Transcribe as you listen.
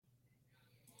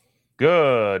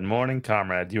Good morning,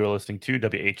 comrade. You are listening to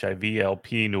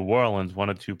WHIVLP New Orleans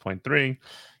 102.3.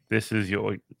 This is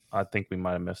your, I think we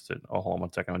might have missed it. Oh, hold on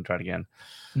 1 second. I'm going to try it again.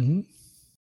 Mm-hmm.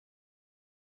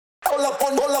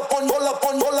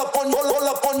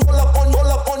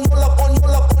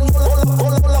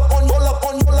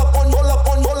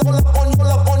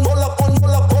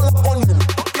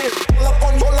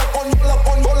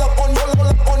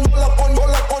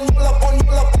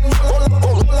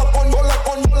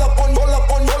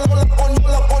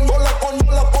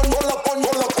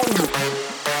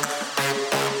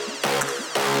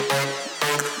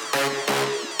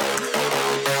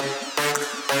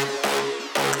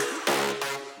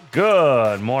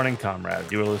 Good morning,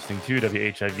 comrade. You are listening to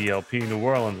WHIVLP New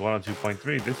Orleans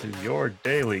 102.3. This is your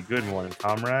daily Good Morning,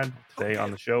 Comrade. Today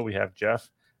on the show, we have Jeff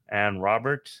and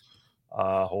Robert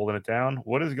holding it down.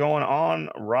 What is going on,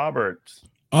 Robert?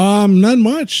 Not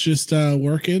much. Just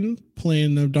working,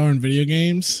 playing the darn video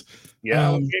games.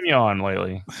 Yeah, what game you on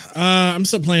lately? I'm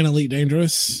still playing Elite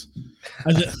Dangerous.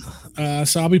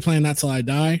 So I'll be playing that till I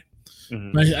die.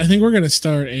 Mm-hmm. I think we're gonna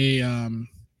start a.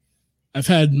 I've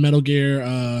had Metal Gear,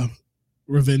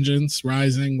 Revengeance,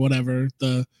 Rising, whatever,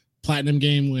 the Platinum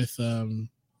game with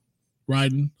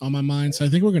Raiden on my mind. So I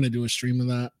think we're gonna do a stream of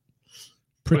that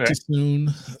pretty soon.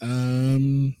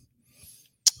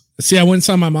 See, I went and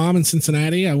saw my mom in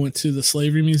Cincinnati. I went to the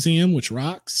Slavery Museum, which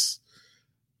rocks.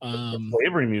 The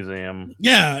Slavery Museum.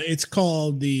 Yeah, it's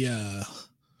called the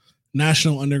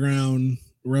National Underground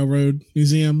Railroad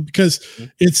Museum because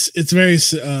it's very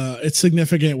it's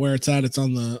significant where it's at. It's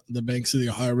on the banks of the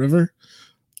Ohio River.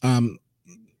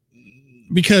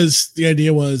 Because the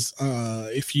idea was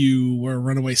if you were a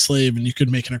runaway slave and you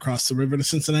could make it across the river to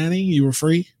Cincinnati, you were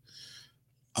free.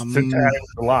 Cincinnati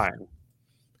was the line.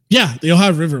 Yeah, the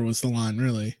Ohio River was the line,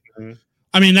 really. Mm-hmm.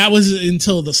 I mean, that was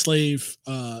until the Slave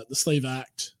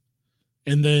Act,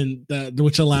 and then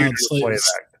which allowed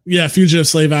slaves. Yeah, Fugitive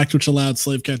Slave Act, which allowed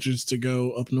slave catchers to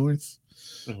go up north.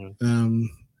 Mm-hmm.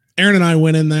 Aaron and I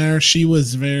went in there. She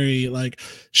was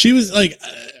she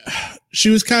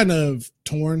was kind of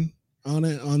torn on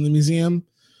the museum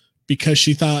because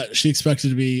she thought she expected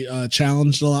to be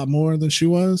challenged a lot more than she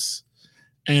was.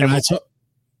 And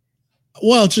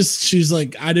she's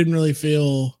like, I didn't really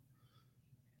feel.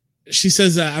 She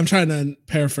says that I'm trying to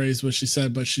paraphrase what she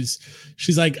said, but she's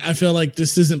like, I feel like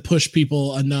this doesn't push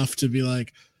people enough to be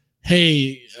like,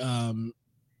 hey,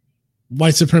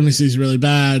 white supremacy is really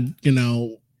bad,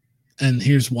 and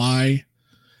here's why.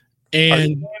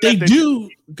 And they do.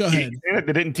 Go ahead.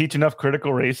 They didn't teach enough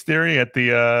critical race theory at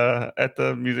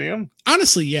the museum.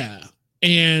 Honestly, yeah.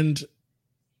 And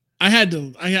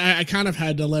I kind of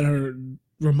had to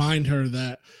remind her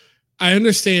that I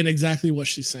understand exactly what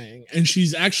she's saying, and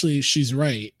she's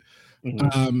right.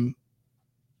 Mm-hmm.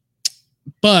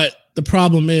 But the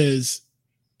problem is,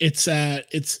 it's a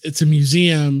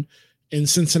museum in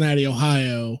Cincinnati,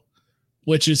 Ohio,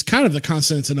 which is kind of the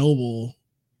Constantinople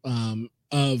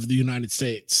of the United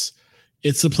States.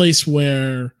 It's a place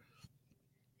where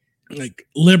like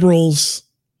liberals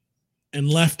and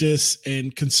leftists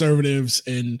and conservatives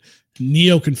and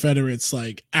neo-Confederates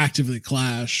like actively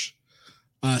clash.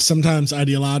 Sometimes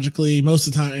ideologically, most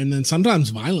of the time, and then sometimes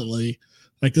violently.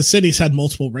 Like the city's had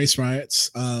multiple race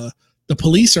riots. The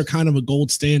police are kind of a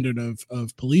gold standard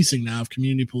of policing now, of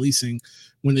community policing,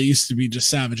 when they used to be just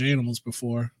savage animals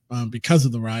before, because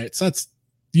of the riots. That's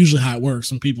usually how it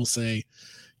works. When people say,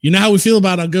 how we feel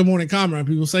about a Good Morning Comrade,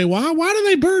 people say, why do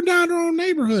they burn down their own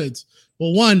neighborhoods?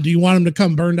 Well, one, do you want them to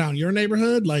come burn down your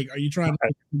neighborhood? Like, are you trying to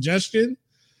make a suggestion?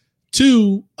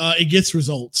 Two, it gets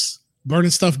results.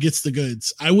 Burning stuff gets the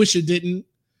goods. I wish it didn't.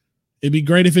 It'd be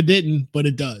great if it didn't, but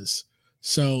it does.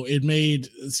 So it made,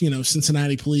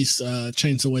 Cincinnati police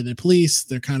change the way they police.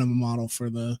 They're kind of a model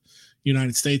for the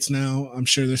United States now. I'm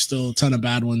sure there's still a ton of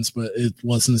bad ones, but it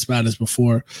wasn't as bad as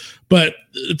before. But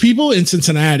the people in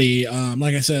Cincinnati,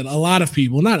 like I said, a lot of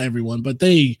people, not everyone, but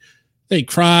they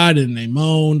cried and they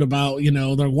moaned about,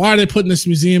 why are they putting this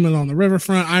museum on the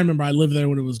riverfront? I remember I lived there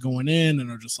when it was going in, and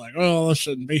they're just like, oh, this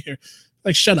shouldn't be here.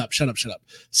 Like, shut up.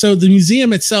 So the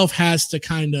museum itself has to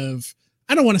kind of,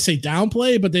 I don't want to say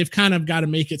downplay, but they've kind of got to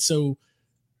make it so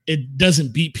it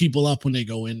doesn't beat people up when they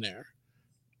go in there.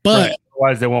 But right.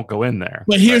 Otherwise they won't go in there.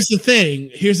 But here's the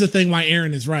thing. Here's the thing why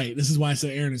Aaron is right. This is why I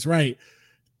said Aaron is right.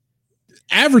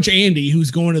 Average Andy,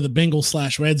 who's going to the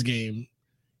Bengals/Reds game,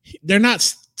 they're not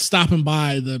stopping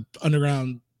by the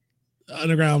Underground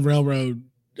Railroad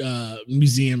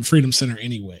Museum, Freedom Center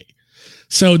anyway.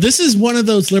 So this is one of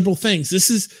those liberal things. This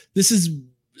is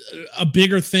a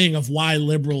bigger thing of why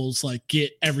liberals like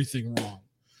get everything wrong,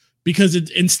 because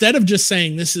instead of just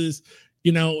saying this is,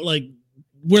 like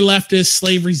we're leftists,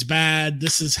 slavery's bad,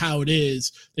 this is how it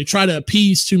is. They try to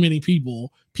appease too many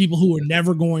people who are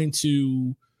never going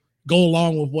to go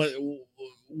along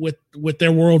with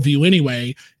their worldview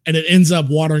anyway, and it ends up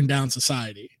watering down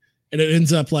society. And it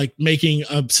ends up like making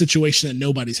a situation that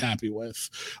nobody's happy with.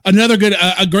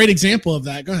 A great example of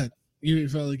that. Go ahead. You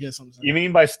probably get something. You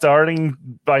mean by starting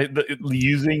by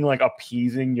using like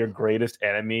appeasing your greatest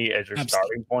enemy as your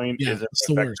starting point is an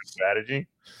effective strategy?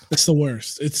 It's the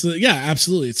worst. It's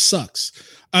absolutely. It sucks.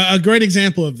 A great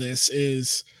example of this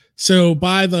is so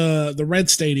by the Red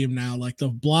Stadium now, like the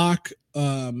block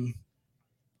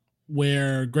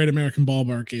where Great American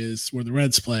Ballpark is, where the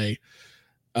Reds play,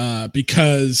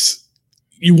 because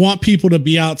you want people to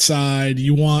be outside.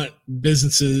 You want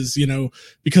businesses,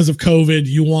 because of COVID,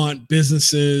 you want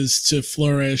businesses to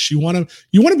flourish. You want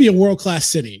to be a world-class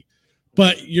city,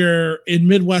 but you're in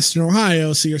Midwestern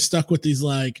Ohio. So you're stuck with these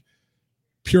like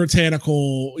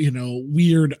puritanical,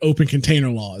 weird open container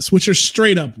laws, which are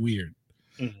straight up weird.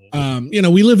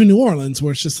 Mm-hmm. We live in New Orleans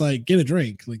where it's just like, get a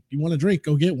drink. Like you want a drink,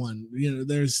 go get one.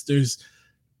 There's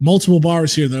multiple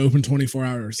bars here that open 24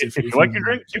 hours. If you like your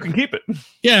drink, you can keep it.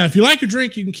 Yeah, if you like your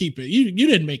drink, you can keep it. You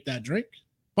didn't make that drink.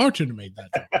 Bartender made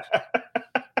that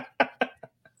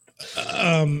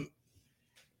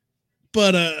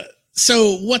drink.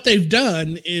 So what they've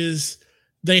done is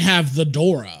they have the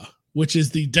Dora, which is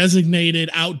the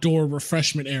designated outdoor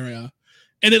refreshment area.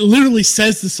 And it literally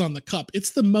says this on the cup.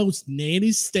 It's the most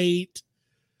nanny state,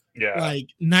 like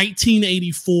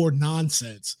 1984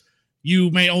 nonsense.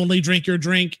 You may only drink your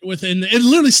drink within. It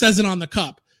literally says it on the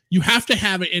cup. You have to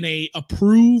have it in a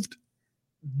approved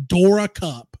Dora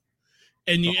cup,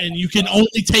 and you can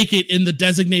only take it in the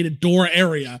designated Dora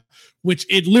area, which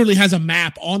it literally has a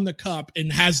map on the cup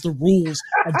and has the rules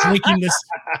of drinking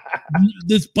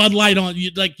this Bud Light on.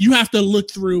 You have to look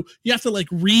through. You have to like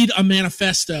read a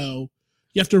manifesto.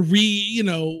 You have to read,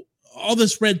 all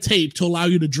this red tape to allow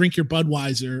you to drink your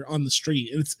Budweiser on the street.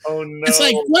 It's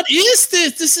like, what is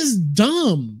this? This is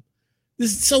dumb.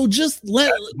 So just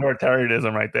let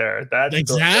authoritarianism right there. That's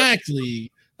exactly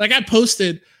like I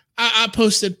posted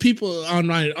people on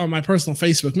my personal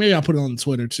Facebook. Maybe I'll put it on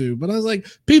Twitter too. But I was like,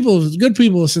 good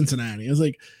people of Cincinnati. I was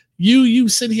like, you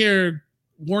sit here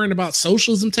worrying about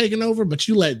socialism taking over, but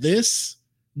you let this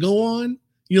go on.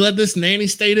 You let this nanny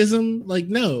statism, like,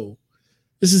 no.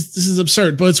 This is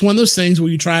absurd, but it's one of those things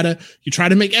where you try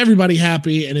to make everybody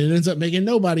happy, and it ends up making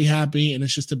nobody happy, and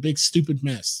it's just a big stupid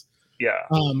mess. Yeah.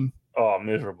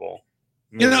 Miserable.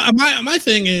 My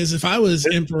thing is, if I was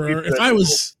emperor,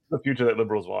 the future that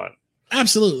liberals want,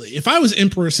 absolutely. If I was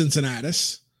Emperor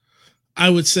Cincinnatus,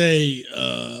 I would say,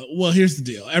 well, here's the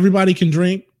deal: everybody can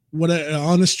drink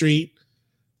on the street,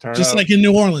 just like in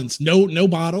New Orleans. No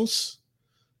bottles,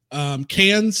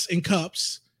 cans and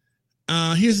cups.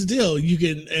 Here's the deal.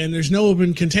 And there's no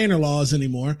open container laws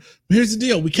anymore. But here's the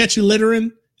deal. We catch you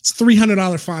littering. It's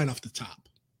 $300 fine off the top.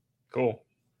 Cool.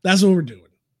 That's what we're doing.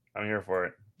 I'm here for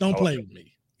it. Don't play with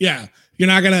me. Yeah. You're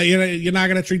not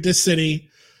gonna treat this city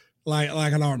like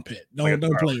an armpit. Don't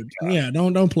play with me. Yeah.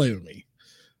 Don't play with me.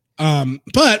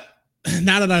 But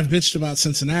now that I've bitched about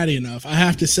Cincinnati enough, I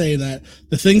have to say that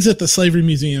the things that the Slavery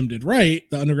Museum did right,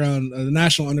 the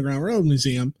National Underground Railroad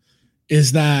Museum,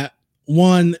 is that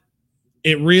one,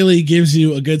 it really gives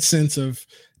you a good sense of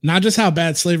not just how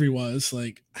bad slavery was,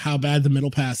 like how bad the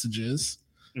Middle Passage is.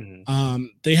 Mm-hmm.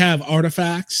 They have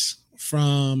artifacts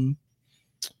from,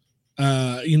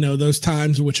 those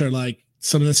times, which are like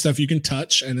some of the stuff you can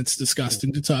touch, and it's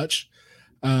disgusting to touch.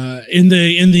 In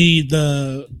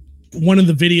the one of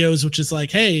the videos, which is like,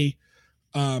 hey,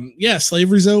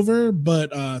 slavery's over,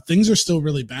 but things are still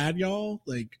really bad, y'all.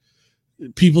 Like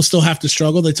people still have to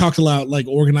struggle. They talked about like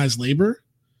organized labor.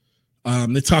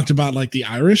 They talked about like the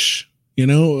Irish,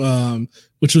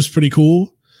 which was pretty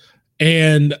cool.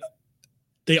 And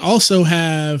they also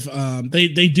have,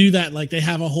 they do that. Like they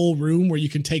have a whole room where you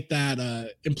can take that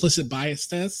implicit bias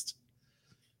test,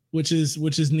 which is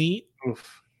neat.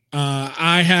 Oof.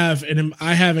 I have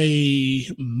a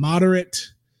moderate,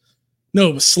 no,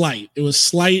 it was slight. It was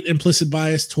slight implicit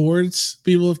bias towards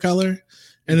people of color.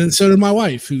 And then so did my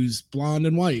wife, who's blonde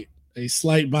and white, a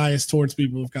slight bias towards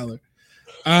people of color.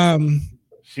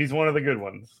 She's one of the good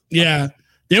ones. Yeah,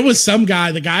 there was some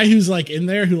guy, the guy who's like in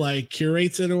there who like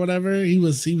curates it or whatever. He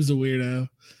was a weirdo.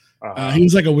 He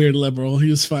was like a weird liberal. He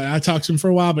was fine. I talked to him for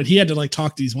a while, but he had to like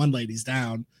talk these one ladies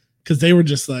down because they were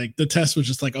just like, the test was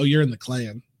just like, oh, you're in the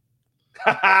Klan.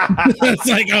 It's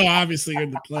like, oh, obviously you're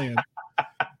in the Klan.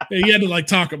 And he had to like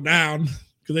talk them down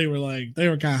because they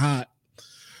were kind of hot.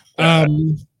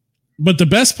 But the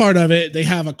best part of it, they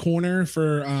have a corner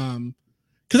for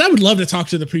because I would love to talk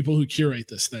to the people who curate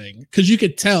this thing, because you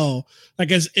could tell,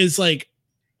 like, as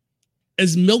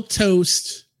milk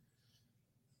toast,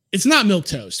 it's not milk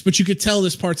toast, but you could tell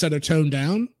there's parts that are toned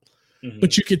down,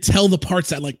 but you could tell the parts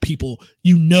that like people,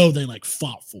 they like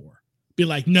fought for, be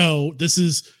like, no, this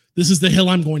is the hill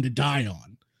I'm going to die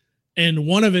on. And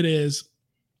one of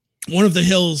the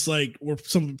hills, like where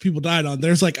some people died on,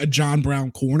 there's like a John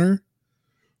Brown corner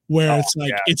where it's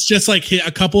like, it's just like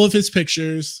a couple of his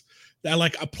pictures that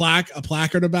like a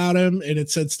placard about him. And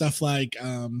it said stuff like,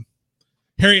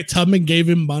 Harriet Tubman gave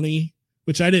him money,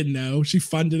 which I didn't know. She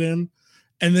funded him.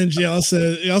 And then he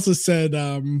also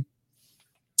said,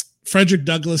 Frederick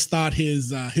Douglass thought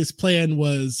his plan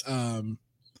was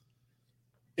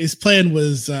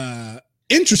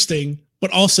interesting,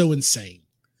 but also insane.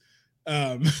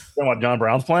 What, John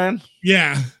Brown's plan?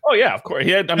 Yeah. Oh yeah, of course.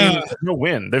 There's no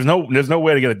win. There's no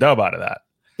way to get a dub out of that.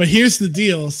 But here's the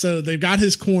deal. So they've got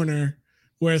his corner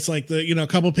where it's like a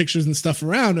couple pictures and stuff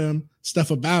around him, stuff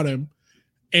about him.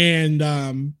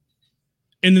 And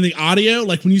in the audio,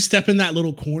 like when you step in that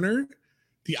little corner,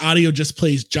 the audio just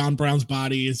plays John Brown's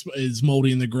body is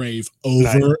moldy in the grave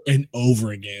over and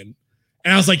over again.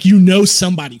 And I was like,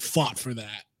 somebody fought for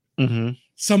that. Mm-hmm.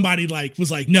 Somebody was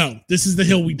like, no, this is the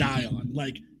hill we die on.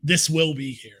 Like, this will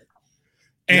be here.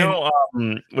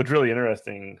 And what's really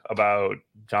interesting about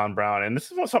John Brown, and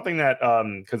this is something that,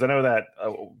 because I know that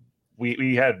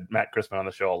we had Matt Christman on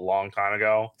the show a long time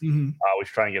ago. Mm-hmm. We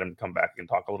should try and get him to come back and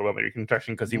talk a little bit about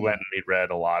Reconstruction, because he went and he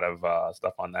read a lot of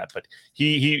stuff on that. But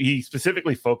he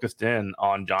specifically focused in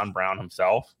on John Brown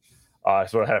himself.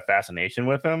 Sort of had a fascination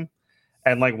with him.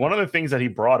 And like one of the things that he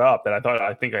brought up that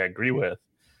I think I agree with,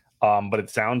 but it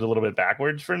sounds a little bit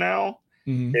backwards for now,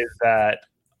 is that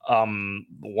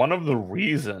one of the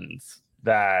reasons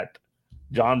that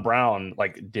John Brown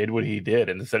like did what he did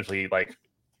and essentially like,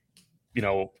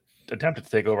 attempted to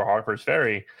take over Harper's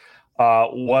Ferry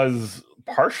was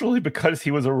partially because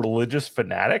he was a religious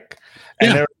fanatic,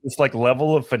 and there was this like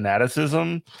level of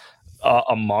fanaticism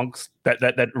amongst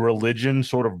that religion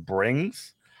sort of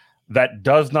brings that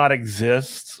does not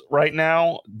exist right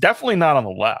now. Definitely not on the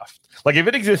left. Like if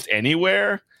it exists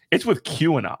anywhere, it's with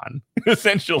QAnon,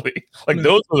 essentially. Like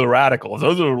those are the radicals.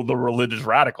 Those are the religious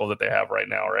radicals that they have right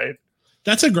now, right?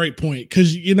 That's a great point,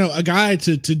 because a guy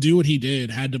to do what he did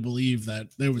had to believe that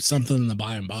there was something in the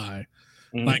by and by.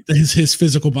 Like his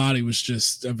physical body was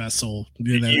just a vessel.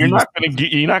 You're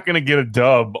not gonna get a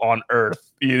dub on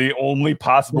Earth. The only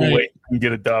possible way you can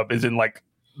get a dub is in like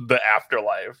the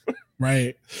afterlife.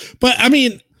 Right. But I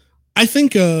mean, I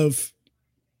think of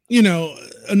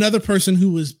another person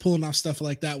who was pulling off stuff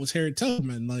like that was Harriet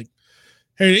Tubman. Like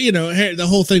the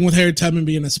whole thing with Harriet Tubman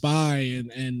being a spy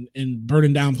and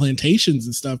burning down plantations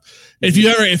and stuff. If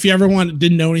you ever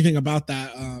didn't know anything about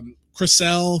that,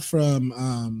 Chriselle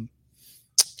from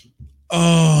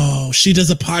she does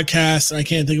a podcast and I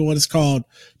can't think of what it's called,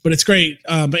 but it's great.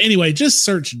 But anyway, just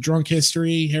search Drunk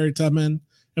History, Harriet Tubman.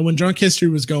 And when Drunk History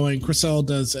was going, Chriselle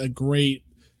does a great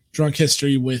Drunk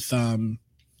History with the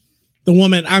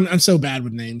woman. I'm so bad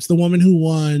with names. The woman who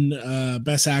won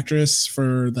Best Actress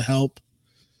for The Help,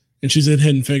 and she's in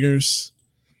Hidden Figures.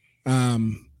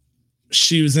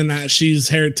 She was in that. She's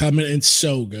Harriet Tubman. And it's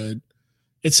so good.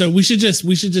 It's so we should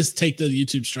just take the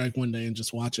YouTube strike one day and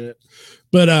just watch it.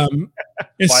 But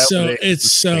it's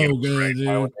so good,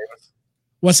 dude.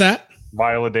 What's that?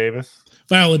 Viola Davis.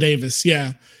 Viola Davis,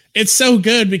 yeah. It's so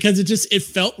good because it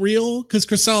felt real, because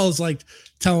Chriselle is like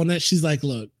telling it. She's like,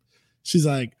 look, she's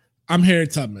like, I'm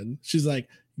Harriet Tubman. She's like,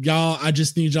 y'all, I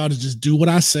just need y'all to just do what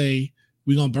I say.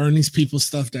 We're going to burn these people's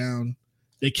stuff down.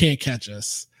 They can't catch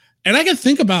us. And I can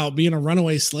think about being a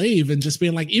runaway slave and just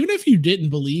being like, even if you didn't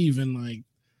believe in like,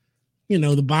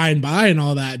 the by and by and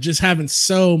all that, just having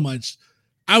so much,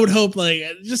 I would hope like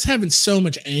just having so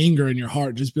much anger in your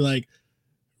heart, just be like,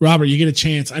 Robert, you get a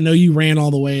chance. I know you ran all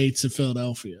the way to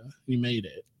Philadelphia. You made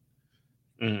it.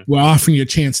 We're offering you a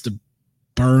chance to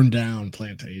burn down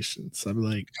plantations. I'm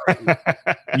like,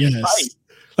 yes.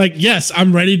 Like, yes,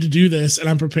 I'm ready to do this and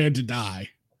I'm prepared to die.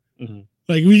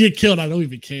 Like, we get killed, I don't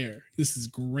even care. This is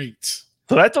great.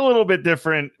 So that's a little bit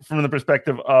different from the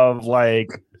perspective of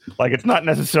like it's not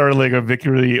necessarily like a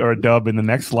victory or a dub in the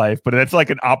next life, but it's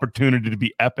like an opportunity to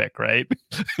be epic, right?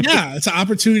 Yeah, it's an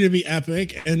opportunity to be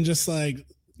epic and just like,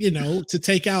 to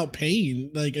take out pain,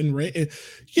 like, I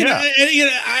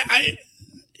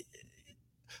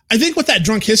think what that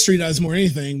Drunk History does more than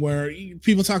anything, where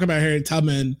people talk about Harriet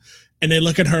Tubman and they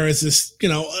look at her as this,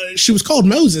 she was called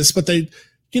Moses, but they,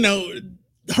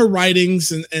 her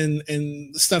writings and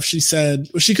the stuff she said,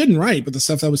 well, she couldn't write, but the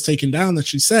stuff that was taken down that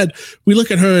she said, we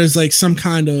look at her as like some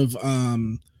kind of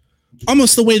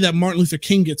almost the way that Martin Luther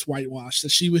King gets whitewashed,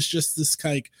 that she was just this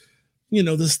like,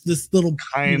 this little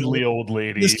kindly old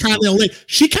lady. This kindly old lady.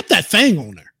 She kept that thing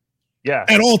on her. Yeah.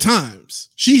 At all times.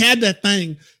 She had that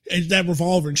thing and that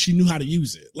revolver, and she knew how to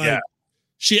use it. Like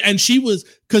she was,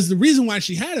 because the reason why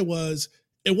she had it was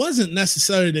it wasn't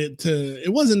necessary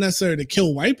to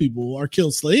kill white people or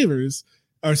kill slavers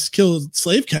or kill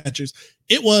slave catchers.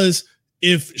 It was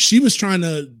if she was trying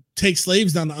to take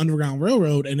slaves down the Underground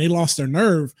Railroad and they lost their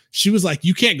nerve, she was like,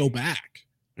 you can't go back.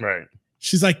 Right.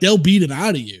 She's like, they'll beat it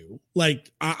out of you.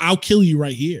 Like, I'll kill you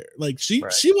right here. Like she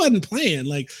wasn't playing.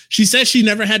 Like she said she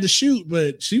never had to shoot,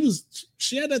 but she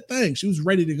had that thing. She was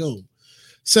ready to go.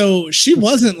 So she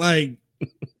wasn't like,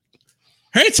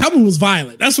 Harriet Tubman was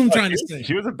violent. That's what I'm trying to say.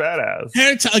 She was a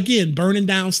badass. Again, burning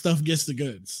down stuff gets the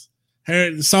goods.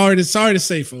 Sorry to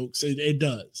say, folks, it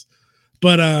does.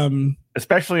 But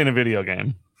especially in a video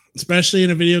game. Especially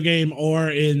in a video game or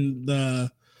in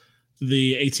the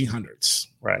 1800s.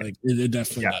 Right. Like it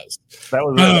definitely does. That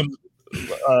was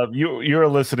you're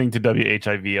listening to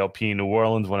WHIVLP New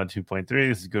Orleans 102.3.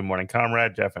 This is Good Morning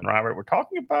Comrade, Jeff and Robert. We're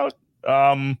talking about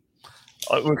I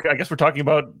guess we're talking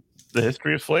about the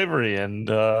history of slavery and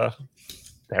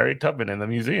Harriet Tubman in the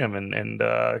museum and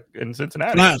in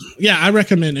Cincinnati. I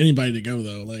recommend anybody to go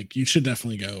though. Like you should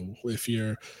definitely go if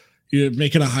you're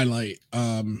making a highlight.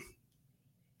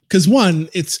 Because one,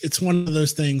 it's one of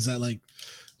those things that like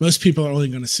most people are only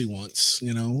going to see once,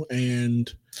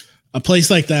 and a place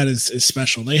like that is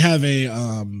special. They have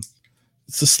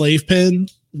it's a slave pen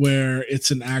where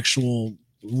it's an actual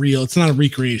real. It's not a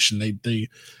recreation.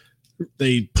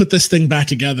 They put this thing back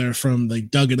together they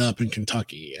dug it up in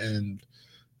Kentucky and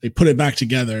they put it back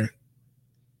together,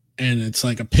 and it's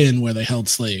like a pen where they held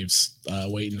slaves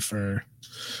waiting to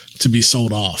be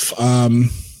sold off.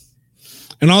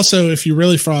 And also, if you're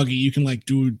really froggy, you can like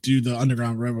do the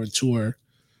Underground Railroad tour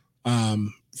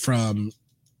from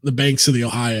the banks of the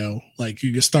Ohio. Like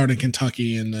you can start in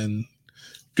Kentucky and then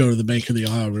go to the bank of the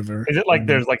Ohio River. Is it like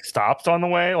there's like stops on the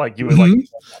way? Like you would like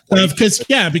because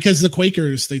the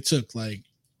Quakers, they took like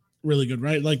really good,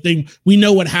 right? Like we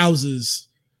know what houses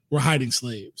were hiding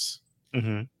slaves.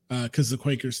 Because the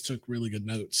Quakers took really good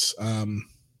notes.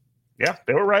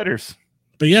 They were writers.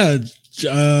 But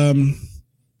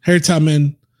Harriet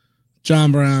Tubman,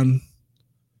 John Brown.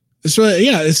 It's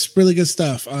really good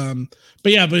stuff.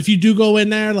 But if you do go in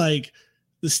there, like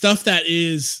the stuff that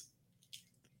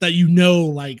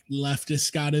like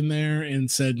leftists got in there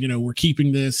and said, we're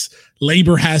keeping this.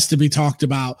 Labor has to be talked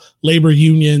about. Labor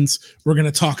unions. We're going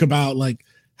to talk about like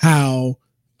how,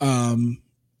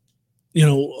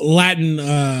 Latin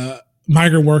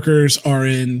migrant workers are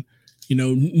in,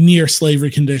 near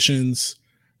slavery conditions.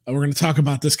 We're going to talk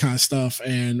about this kind of stuff,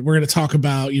 and we're going to talk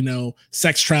about,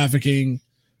 sex trafficking,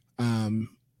 all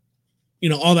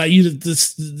that.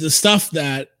 The stuff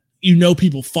that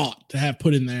people fought to have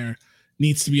put in there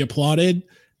needs to be applauded,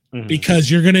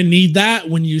 because you're going to need that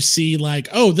when you see like,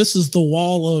 oh, this is the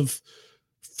wall of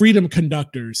freedom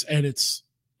conductors, and it's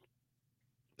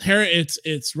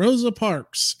Rosa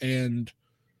Parks and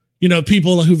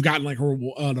people who've gotten like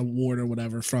an award or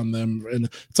whatever from them, and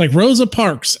it's like Rosa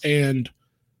Parks and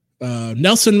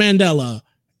Nelson Mandela,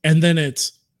 and then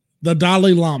it's the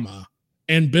Dalai Lama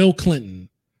and Bill Clinton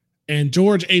and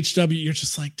George H.W. You're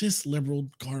just like, this liberal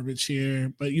garbage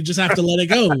here, but you just have to let it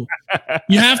go.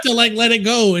 You have to like let it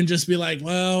go and just be like,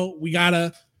 well, we got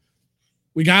an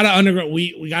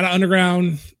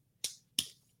underground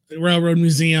railroad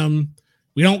museum.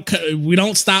 We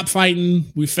don't stop fighting.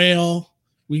 We fail.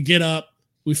 We get up.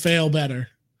 We fail better.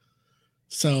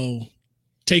 So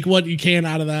take what you can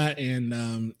out of that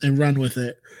and run with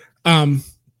it.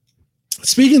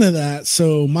 Speaking of that,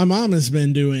 so my mom has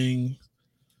been doing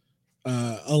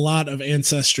a lot of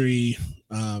ancestry,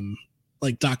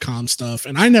 like .com stuff,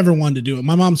 and I never wanted to do it.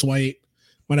 My mom's white,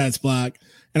 my dad's black,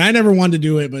 and I never wanted to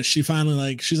do it, but she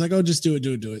finally she's like, oh, just do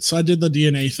it. So I did the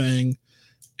DNA thing,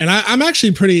 and I'm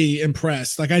actually pretty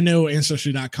impressed. Like I know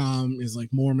ancestry.com is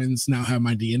like Mormons now have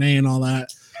my DNA and all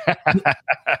that,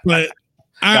 but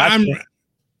I'm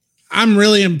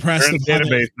really impressed with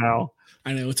database now.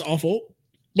 I know it's awful,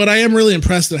 but I am really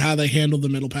impressed at how they handled the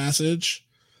Middle Passage.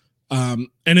 And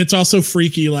it's also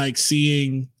freaky, like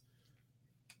seeing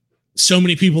so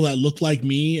many people that look like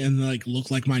me and like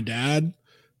look like my dad,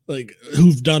 like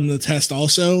who've done the test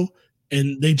also,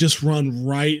 and they just run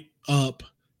right up.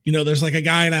 There's like a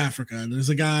guy in Africa, and there's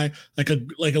a guy like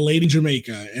a lady in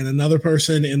Jamaica, and another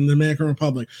person in the Dominican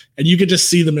Republic, and you could just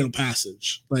see the Middle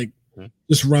Passage, like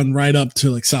just run right up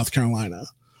to like South Carolina.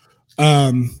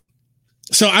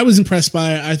 So I was impressed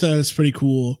by it. I thought it was pretty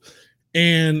cool.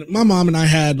 And my mom and I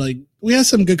had like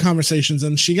some good conversations,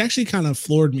 and she actually kind of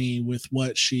floored me with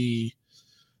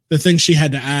the things she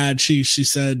had to add. She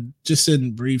said, just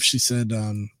in brief, she said,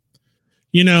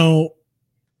 you know,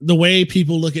 the way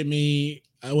people look at me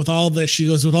with all this, she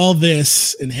goes, with all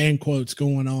this in hand quotes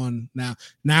going on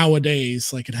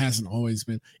nowadays, like it hasn't always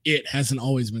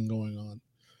been going on.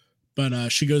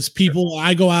 But she goes, people,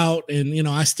 I go out and, you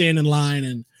know, I stand in line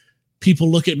and people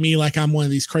look at me like I'm one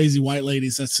of these crazy white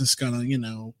ladies that's just gonna, you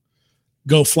know,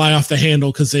 go fly off the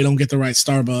handle because they don't get the right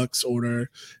Starbucks order.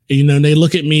 And, you know, and they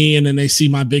look at me and then they see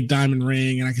my big diamond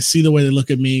ring and I can see the way they look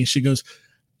at me. She goes,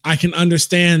 I can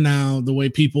understand now the way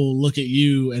people look at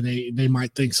you and they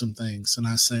might think some things. And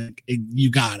I said, you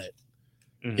got it.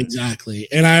 Mm-hmm. Exactly.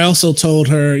 And I also told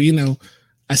her, you know,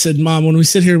 I said, Mom, when we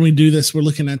sit here and we do this, we're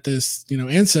looking at this, you know,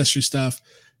 ancestry stuff.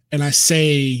 And I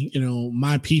say, you know,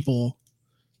 my people,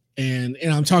 and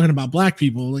I'm talking about Black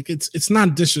people, like it's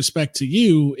not disrespect to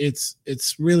you. It's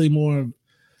really more of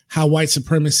how white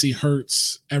supremacy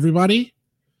hurts everybody.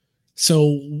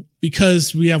 So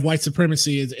because we have white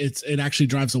supremacy, it actually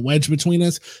drives a wedge between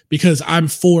us, because I'm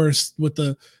forced with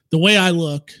the way I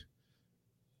look,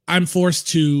 I'm forced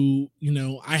to, you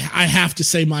know, I have to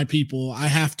say my people. I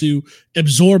have to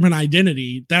absorb an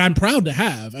identity that I'm proud to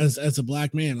have as a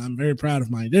Black man. I'm very proud of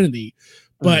my identity.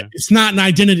 But it's not an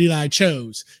identity that I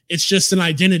chose. It's just an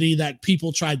identity that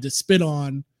people tried to spit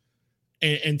on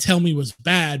and tell me was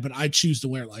bad, but I choose to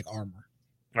wear it like armor.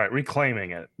 Right,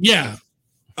 reclaiming it. Yeah.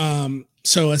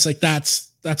 So it's like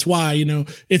that's why, you know,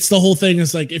 it's the whole thing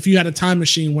is like, if you had a time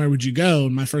machine, where would you go?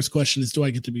 And my first question is, do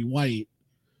I get to be white?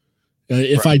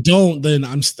 If I don't, then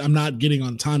I'm not getting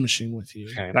on a time machine with you.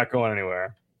 Okay, not going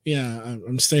anywhere. Yeah,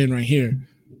 I'm staying right here.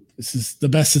 This is the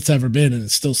best it's ever been, and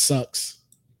it still sucks.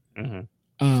 Mm-hmm.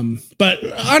 But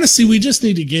honestly, we just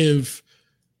need to give.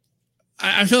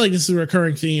 I feel like this is a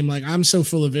recurring theme. Like, I'm so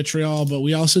full of vitriol, but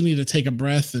we also need to take a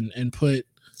breath and put,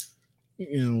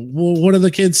 you know, what do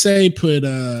the kids say? Put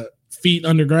feet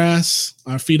under grass,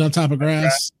 our feet on top of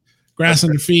grass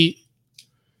under feet.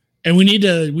 And we need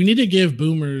to give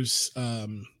boomers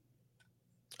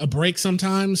a break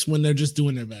sometimes when they're just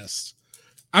doing their best.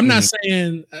 I'm not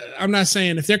saying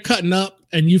if they're cutting up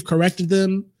and you've corrected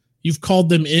them, you've called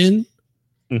them in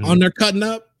on their cutting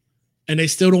up, and they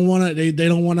still don't want to. They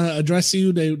don't want to address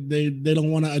you. They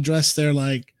don't want to address their,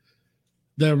 like,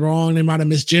 they're wrong. They might have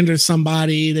misgendered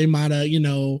somebody. They might have, you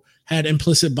know, had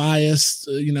implicit bias,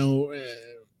 you know,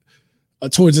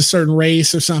 towards a certain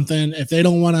race or something. If they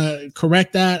don't want to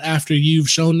correct that after you've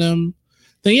shown them,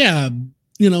 then yeah,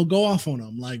 you know, go off on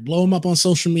them, like blow them up on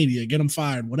social media, get them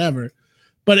fired, whatever.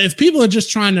 But if people are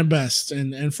just trying their best,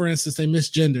 and for instance, they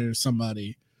misgender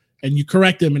somebody, and you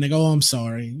correct them and they go, oh, I'm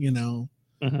sorry, you know,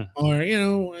 or, you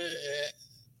know,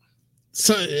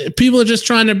 so people are just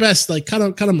trying their best, like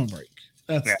cut them a break.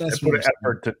 That's put an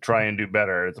effort to try and do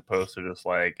better, as opposed to just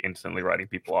like instantly writing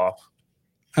people off.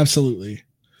 Absolutely.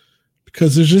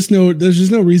 Because there's just no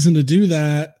reason to do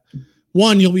that.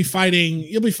 One, you'll be fighting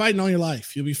all your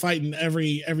life. You'll be fighting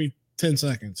every 10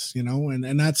 seconds, you know,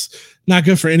 and that's not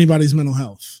good for anybody's mental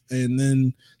health. And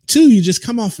then two, you just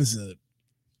come off as a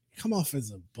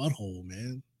butthole,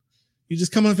 man. You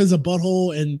just come off as a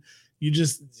butthole, and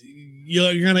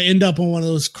you're going to end up on one of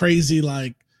those crazy,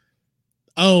 like,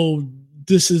 oh,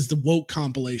 this is the woke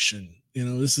compilation. You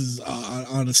know, this is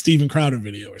on a Steven Crowder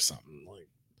video or something. Like,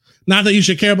 not that you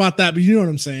should care about that, but you know what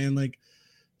I'm saying? Like,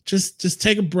 just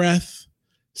take a breath,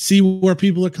 see where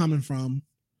people are coming from.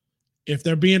 If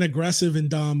they're being aggressive and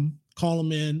dumb, call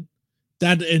them in.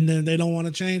 And then they don't want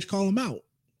to change, call them out.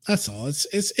 That's all.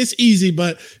 It's easy,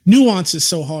 but nuance is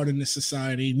so hard in this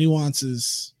society.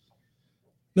 Nuances,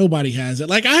 nobody has it.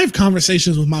 Like, I have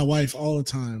conversations with my wife all the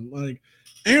time. Like,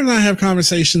 Aaron and I have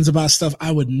conversations about stuff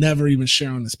I would never even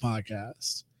share on this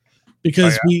podcast,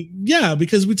 because we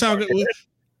talk.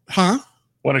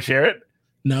 Want to share it?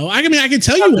 No, I can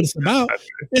tell you what it's about.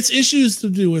 It's issues to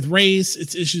do with race.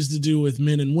 It's issues to do with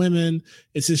men and women.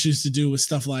 It's issues to do with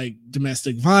stuff like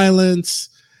domestic violence.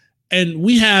 And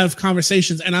we have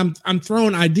conversations, and I'm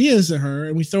throwing ideas at her,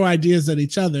 and we throw ideas at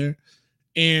each other,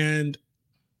 and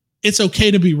it's okay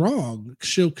to be wrong.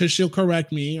 She'll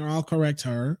correct me, or I'll correct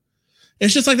her.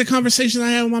 It's just like the conversation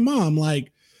I had with my mom.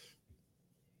 Like,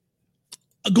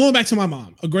 going back to my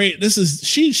mom,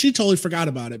 she totally forgot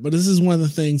about it, but this is one of the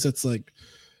things that's like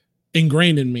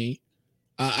ingrained in me.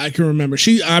 I can remember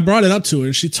I brought it up to her,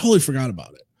 and she totally forgot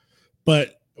about it.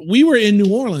 But we were in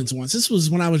New Orleans once. This was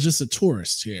when I was just a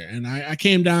tourist here, and I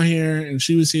came down here, and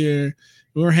she was here.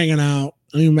 We were hanging out,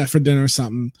 and we met for dinner or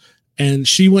something. And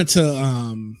she went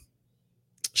to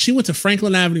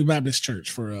Franklin Avenue Baptist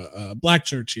Church, for a Black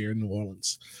church here in New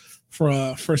Orleans.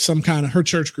 for some kind of, her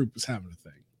church group was having a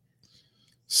thing.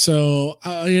 So,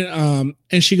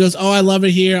 and she goes, "Oh, I love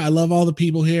it here. I love all the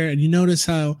people here. And you notice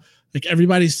how like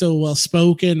everybody's so well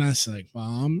spoken." I was like,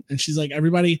 "Mom," and she's like,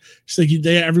 she's like,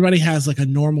 everybody has like a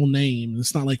normal name.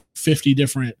 It's not like 50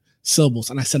 different syllables."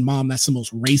 And I said, "Mom, that's the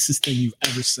most racist thing you've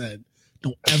ever said.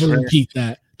 Don't ever repeat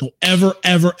that. Don't ever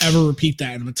repeat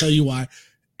that. And I'm gonna tell you why."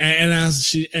 And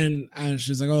she's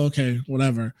like, "Oh, okay,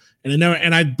 whatever."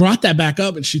 And I brought that back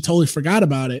up, and she totally forgot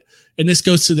about it. And this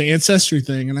goes to the ancestry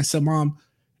thing. And I said, "Mom,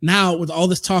 now with all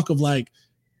this talk of like,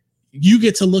 you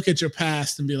get to look at your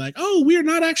past and be like, oh, we're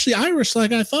not actually Irish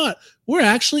like I thought. We're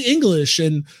actually English.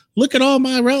 And look at all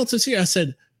my relatives here." I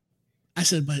said,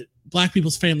 "But Black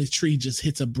people's family tree just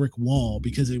hits a brick wall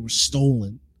because they were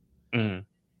stolen." Mm.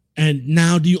 And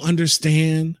now do you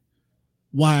understand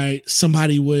why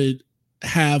somebody would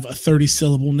have a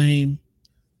 30-syllable name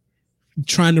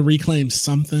trying to reclaim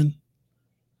something,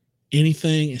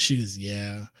 anything?" And she goes,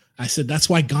 "Yeah." I said, "That's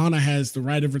why Ghana has the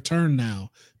right of return now,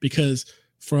 because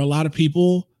for a lot of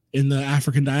people in the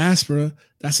African diaspora,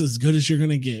 that's as good as you're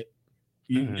going to get.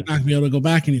 You're not going to be able to go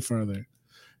back any further."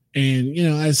 And,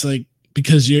 it's like,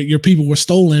 because your people were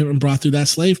stolen and brought through that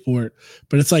slave port.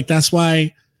 But it's like, that's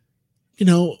why,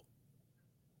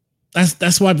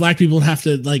 that's why Black people have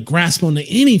to like grasp onto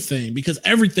anything, because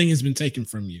everything has been taken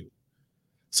from you.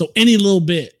 So any little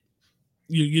bit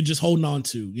you're just holding on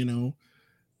to,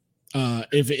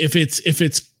 if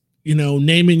it's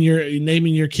naming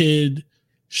your kid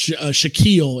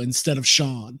Shaquille instead of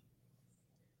Sean,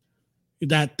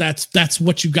 that's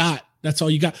what you got. That's all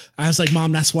you got. I was like,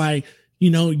 "Mom, that's why,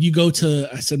 you go to,"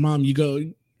 I said, "Mom, we go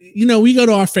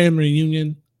to our family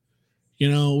reunion. We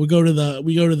go to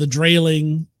the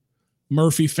Drayling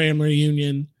Murphy family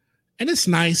reunion, and it's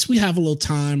nice. We have a little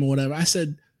time or whatever." I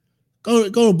said, go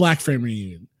to a Black family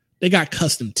reunion. They got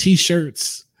custom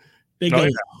T-shirts. They go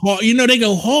hard. They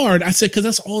go hard. I said, because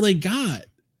that's all they got.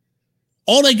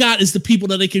 All they got is the people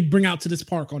that they can bring out to this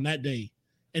park on that day,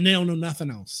 and they don't know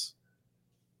nothing else.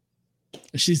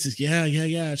 And she says,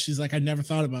 yeah. She's like, "I never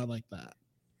thought about it like that."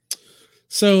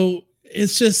 So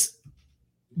it's just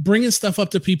bringing stuff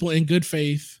up to people in good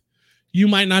faith. You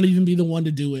might not even be the one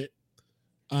to do it.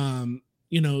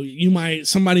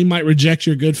 Somebody might reject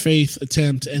your good faith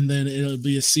attempt, and then it'll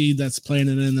be a seed that's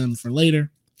planted in them for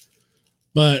later.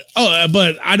 But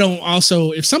I don't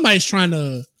also, if somebody's trying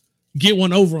to get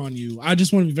one over on you, I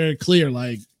just want to be very clear,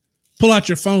 like, pull out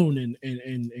your phone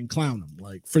and clown them,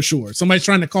 like, for sure. If somebody's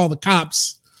trying to call the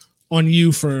cops on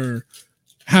you for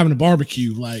having a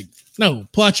barbecue, like, no,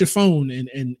 pull out your phone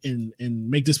and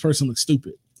make this person look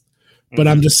stupid. But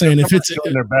I'm just saying, if it's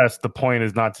doing their best, the point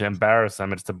is not to embarrass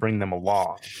them; it's to bring them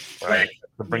along, right?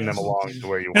 To bring them along to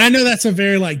where you want. And I know that's a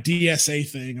very like DSA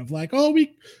thing of like, oh,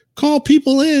 we call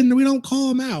people in, we don't call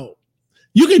them out.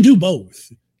 You can do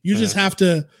both. You just have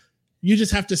to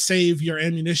save your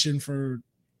ammunition for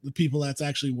the people that's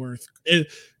actually worth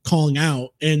it calling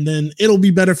out, and then it'll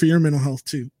be better for your mental health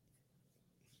too.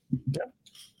 Yeah,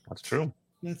 that's true.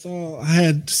 That's all I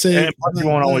had to say. And plus, you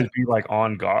won't always be like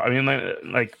on guard. I mean,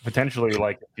 like potentially,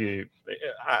 like if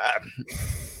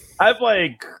I've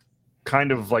like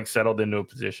kind of like settled into a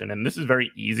position, and this is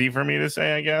very easy for me to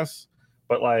say, I guess,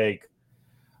 but like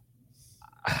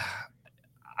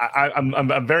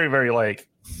I'm very, very like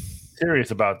serious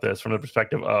about this from the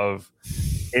perspective of,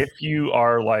 if you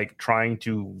are like trying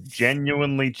to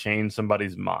genuinely change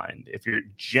somebody's mind, if you're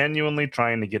genuinely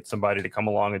trying to get somebody to come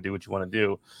along and do what you want to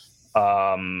do,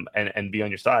 and be on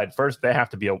your side, first they have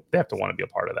to want to be a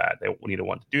part of that. They need to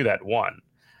want to do that, one.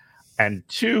 And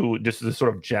two, just this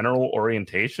sort of general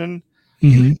orientation,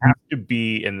 you have to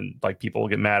be, and like people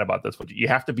get mad about this, but you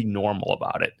have to be normal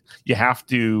about it. You have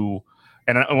to,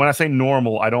 and when I say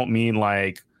normal, I don't mean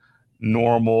like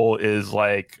normal is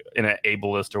like in an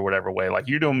ableist or whatever way. Like,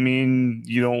 you don't mean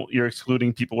you're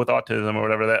excluding people with autism or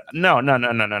whatever. That no.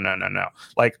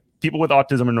 Like, people with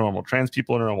autism are normal. Trans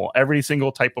people are normal. Every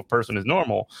single type of person is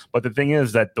normal. But the thing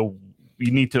is that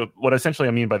what essentially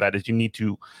I mean by that is you need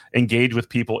to engage with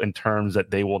people in terms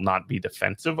that they will not be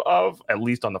defensive of, at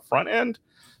least on the front end,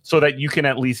 so that you can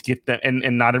at least get them.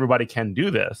 And not everybody can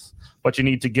do this, but you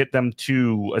need to get them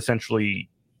to essentially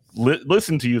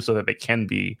listen to you so that they can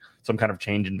be some kind of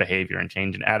change in behavior and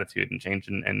change in attitude and change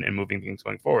in moving things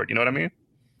going forward. You know what I mean?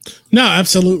 No,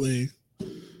 absolutely.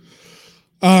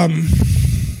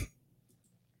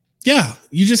 Yeah,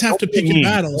 you just have to pick your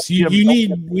battles. We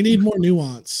need more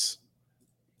nuance.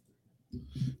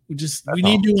 We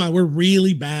need nuance. We're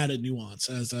really bad at nuance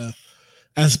as a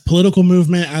political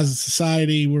movement, as a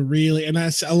society. We're really, and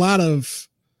that's a lot of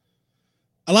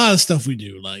stuff we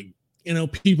do. Like,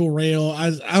 people rail. I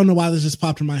don't know why this just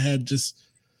popped in my head. Just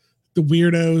the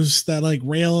weirdos that like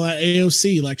rail at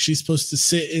AOC, like she's supposed to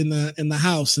sit in the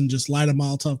house and just light a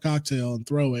Molotov cocktail and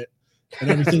throw it, and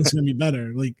everything's gonna be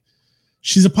better. Like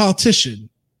she's a politician.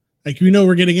 Like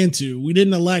we're getting into. We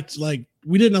didn't elect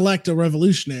a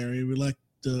revolutionary. We elect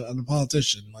a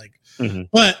politician. Like,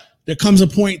 but there comes a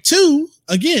point too.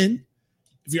 Again,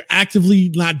 if you're actively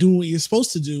not doing what you're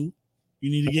supposed to do, you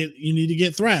need to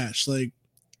get thrashed. Like,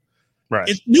 right?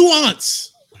 It's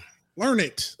nuance. Learn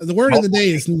it. The word of the day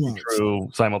is nuance.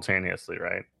 True, simultaneously,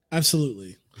 right?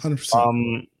 Absolutely,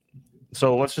 100%.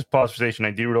 So let's just pause for station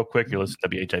ID real quick. You're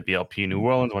listening to WHIVLP New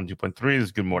Orleans 102.3. This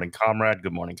is Good Morning Comrade.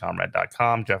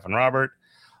 GoodMorningComrade.com. Jeff and Robert.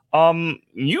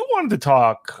 You wanted to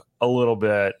talk a little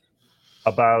bit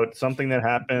about something that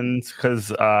happened because,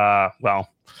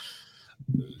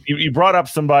 you brought up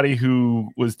somebody who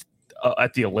was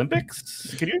at the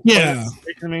Olympics. Can you explain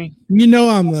to me?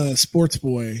 I'm the sports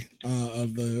boy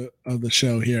of the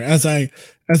show here. As I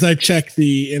check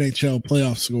the NHL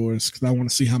playoff scores because I want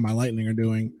to see how my Lightning are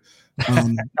doing.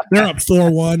 They're up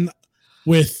 4-1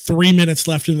 with 3 minutes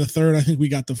left in the third. I think we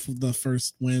got the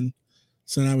first win.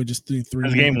 So now we just do 3.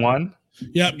 That's game 1?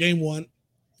 Yep, game 1.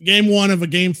 Game 1 of a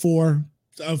game 4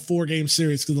 of 4-game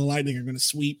series because the Lightning are going to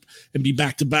sweep and be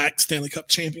back-to-back Stanley Cup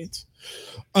champions.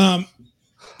 But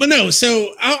no,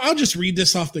 so I'll just read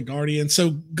this off the Guardian.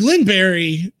 So Gwen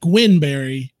Berry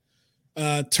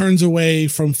turns away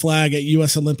from flag at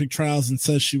U.S. Olympic trials and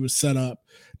says she was set up.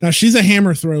 Now, she's a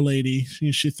hammer throw lady.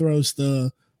 She throws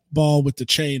the ball with the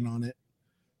chain on it.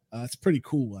 It's pretty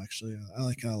cool, actually. I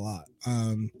like it a lot.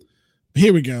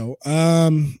 Here we go.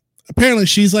 Apparently,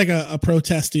 she's like a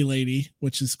protesty lady,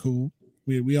 which is cool.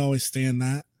 We always stand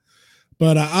that.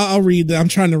 But I'll read. I'm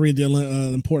trying to read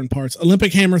the important parts.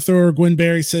 Olympic hammer thrower Gwen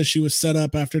Berry says she was set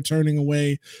up after turning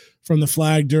away from the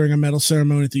flag during a medal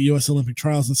ceremony at the U.S. Olympic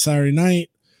trials on Saturday night.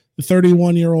 The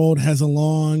 31-year-old has a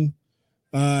long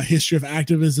history of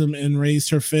activism and raised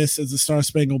her fist as the Star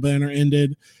Spangled Banner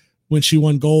ended when she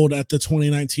won gold at the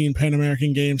 2019 Pan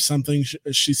American Games, something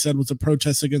she said was a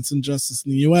protest against injustice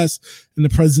in the U.S. and the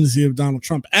presidency of Donald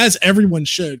Trump, as everyone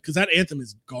should, because that anthem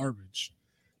is garbage.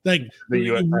 Like the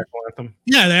U.S. national anthem.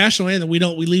 Yeah, the national anthem. We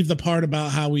leave the part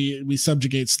about how we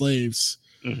subjugate slaves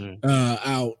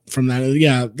out from that.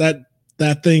 Yeah,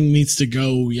 that thing needs to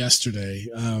go yesterday.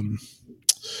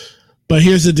 But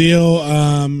here's the deal.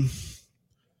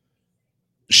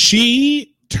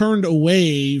 She turned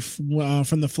away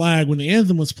from the flag when the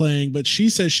anthem was playing, but she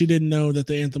says she didn't know that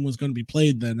the anthem was going to be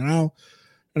played then.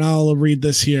 And I'll read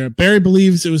this here. Berry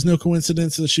believes it was no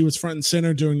coincidence that she was front and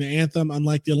center during the anthem.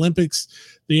 Unlike the Olympics,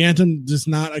 the anthem does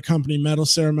not accompany medal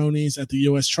ceremonies at the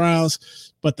U.S.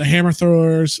 trials, but the hammer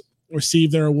throwers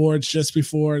received their awards just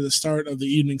before the start of the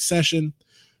evening session,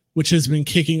 which has been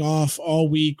kicking off all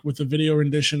week with a video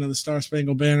rendition of the Star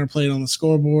Spangled Banner played on the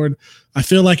scoreboard. I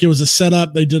feel like it was a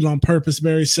setup. They did it on purpose,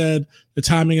 Berry said. The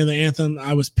timing of the anthem,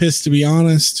 I was pissed, to be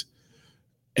honest.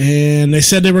 And they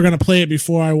said they were going to play it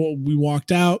before we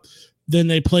walked out. Then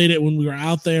they played it when we were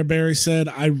out there, Berry said.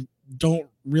 I don't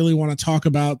really want to talk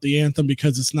about the anthem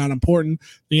because it's not important.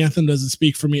 The anthem doesn't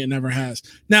speak for me. It never has.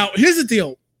 Now, here's the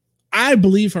deal. I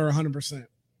believe her 100%.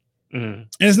 And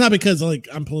it's not because like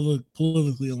I'm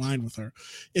politically aligned with her.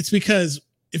 It's because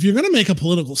if you're going to make a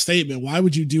political statement, why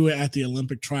would you do it at the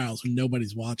Olympic trials when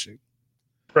nobody's watching?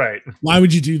 Right. Why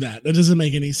would you do that? That doesn't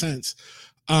make any sense.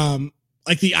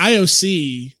 Like the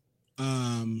IOC,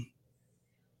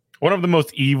 one of the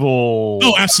most evil.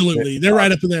 Oh, absolutely. They're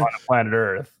right up there on planet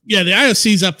Earth. Yeah. The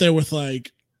IOC's up there with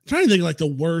like, I'm trying to think of like the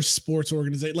worst sports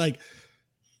organization. Like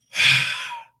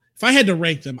if I had to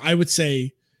rank them, I would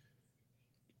say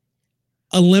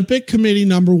Olympic Committee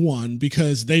number 1,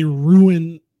 because they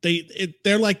ruin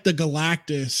they're like the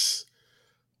Galactus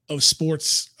of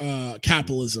sports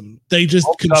capitalism. They just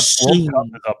consume.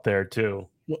 World Cup is up there too.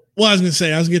 Well, I was gonna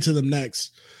say I was gonna get to them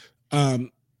next.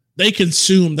 They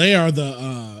consume. They are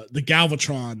the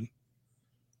Galvatron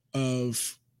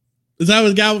of. Is that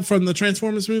what from the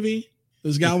Transformers movie?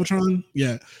 Is Galvatron?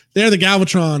 Yeah, they're the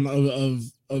Galvatron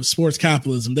of sports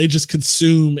capitalism. They just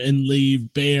consume and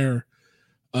leave bare.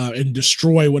 And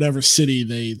destroy whatever city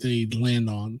they land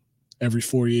on every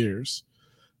 4 years.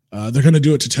 They're going to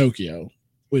do it to Tokyo,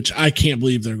 which I can't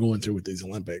believe they're going through with these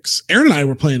Olympics. Aaron and I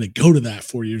were planning to go to that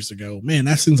 4 years ago. Man,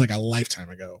 that seems like a lifetime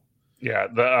ago. Yeah,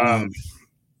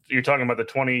 you're talking about the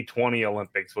 2020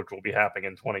 Olympics, which will be happening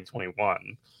in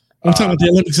 2021. I'm talking about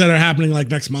the Olympics that are happening like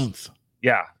next month.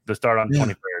 Yeah, the start on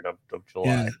 23rd of July.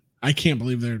 Yeah. I can't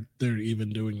believe they're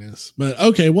even doing this, but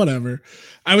okay, whatever.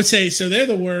 I would say so. They're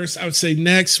the worst. I would say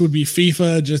next would be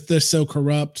FIFA. Just they're so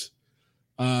corrupt.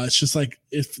 It's just like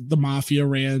if the mafia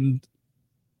ran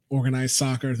organized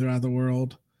soccer throughout the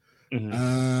world.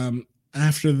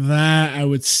 After that, I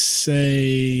would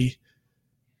say,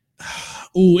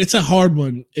 it's a hard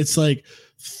one. It's like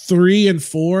 3 and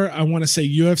 4. I want to say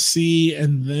UFC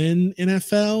and then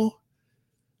NFL.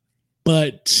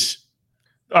 But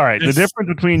all right, the difference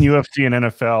between UFC and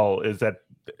NFL is that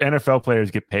NFL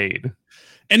players get paid,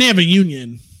 and they have a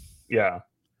union. Yeah,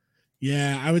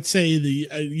 I would say the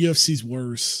UFC's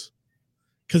worse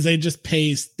because they just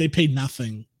pay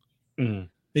nothing.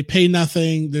 They pay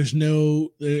nothing. There's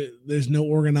no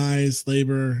organized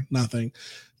labor, nothing.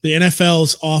 The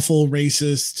NFL's awful,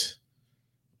 racist,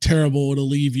 terrible. It'll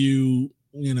leave you,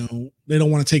 they don't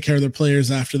want to take care of their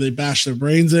players after they bash their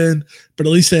brains in, but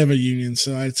at least they have a union.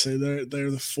 So I'd say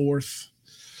they're the fourth.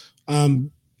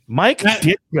 Mike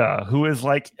Ditka, who is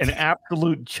like an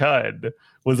absolute chud,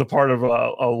 was a part of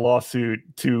a lawsuit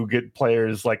to get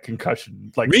players like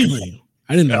concussion. Like, really?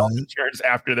 I didn't know that.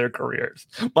 After their careers.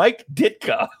 Mike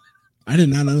Ditka. I did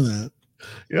not know that.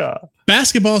 Yeah.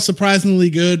 Basketball is surprisingly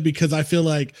good because I feel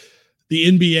like the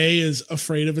NBA is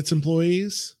afraid of its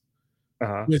employees,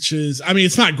 which is,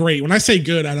 it's not great. When I say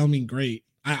good, I don't mean great.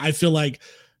 I feel like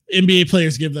NBA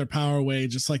players give their power away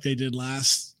just like they did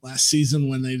last season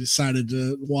when they decided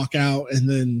to walk out, and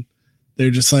then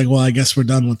they're just like, well, I guess we're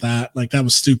done with that. Like, that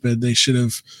was stupid. They should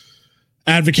have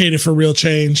advocated for real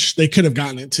change. They could have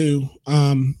gotten it too.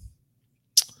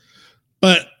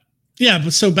 But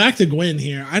so back to Gwen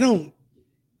here.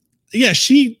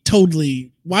 She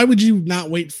totally, why would you not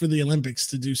wait for the Olympics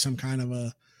to do some kind of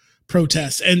a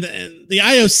protest? And the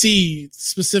IOC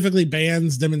specifically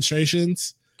bans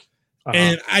demonstrations.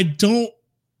 And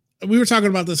we were talking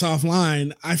about this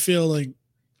offline. I feel like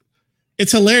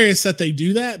it's hilarious that they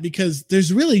do that because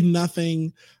there's really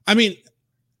nothing.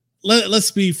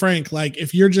 Let's be frank. Like,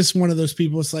 if you're just one of those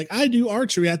people, it's like, I do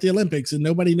archery at the Olympics and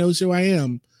nobody knows who I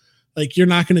am. Like, you're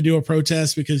not going to do a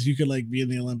protest because you could like be in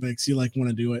the Olympics. You like want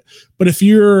to do it. But if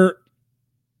you're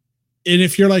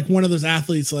like one of those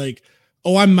athletes, like,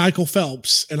 oh, I'm Michael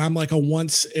Phelps and I'm like a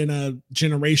once in a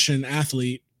generation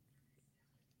athlete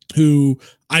who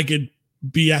I could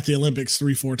be at the Olympics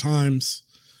 3-4 times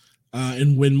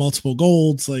and win multiple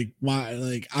golds. Like, why?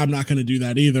 Like, I'm not going to do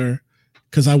that either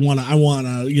because I want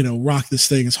to, rock this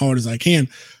thing as hard as I can.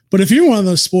 But if you're one of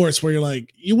those sports where you're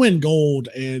like, you win gold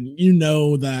and you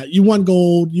know that you won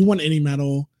gold, you won any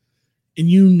medal, and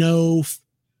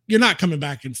you're not coming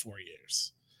back in 4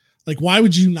 years. Like, why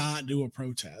would you not do a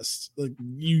protest? Like,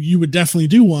 you would definitely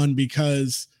do one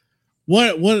because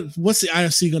what's the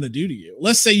IFC going to do to you?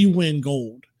 Let's say you win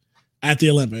gold at the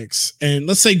Olympics, and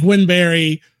let's say Gwen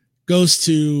Berry goes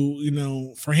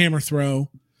to, for hammer throw,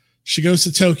 she goes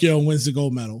to Tokyo and wins the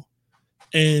gold medal,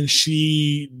 and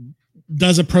she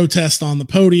does a protest on the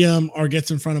podium or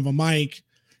gets in front of a mic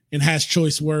and has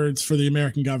choice words for the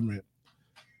American government.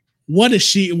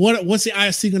 What's the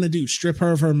IFC going to do? Strip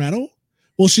her of her medal?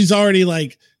 Well, she's already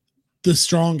like the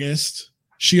strongest.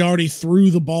 She already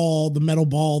threw the metal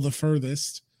ball the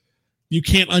furthest. You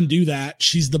can't undo that.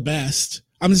 She's the best.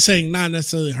 I'm just saying, not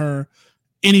necessarily her,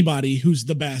 anybody who's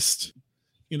the best.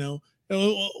 What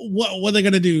are they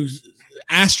going to do?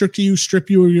 Asterisk you, strip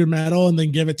you of your medal, and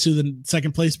then give it to the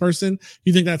second place person?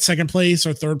 You think that second place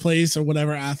or third place or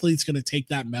whatever athlete's going to take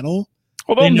that medal?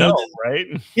 Well, they know, right?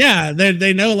 Yeah,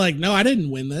 they know, like, no, I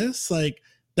didn't win this. Like,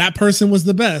 that person was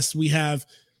the best. We have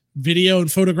video and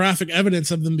photographic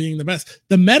evidence of them being the best.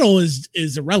 The medal is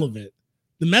irrelevant.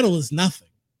 The medal is nothing.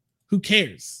 Who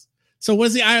cares? So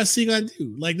what's the IOC going to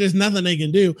do? Like, there's nothing they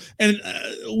can do. And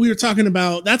we were talking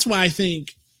about, that's why I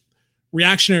think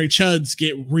reactionary chuds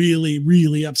get really,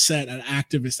 really upset at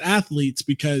activist athletes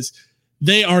because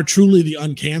they are truly the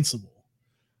uncancelable.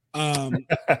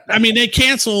 They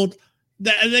canceled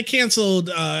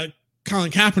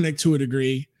Colin Kaepernick to a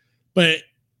degree, but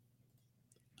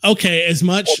okay, as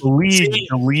much the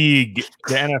league,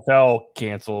 the NFL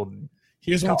canceled.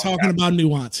 Here's what I'm talking about: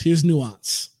 nuance. Here's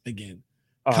nuance again.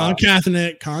 Colin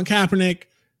Kaepernick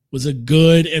was a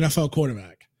good NFL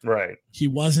quarterback. Right. He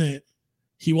wasn't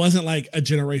like a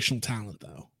generational talent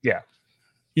though. Yeah.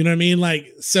 You know what I mean?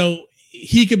 Like, so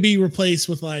he could be replaced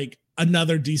with like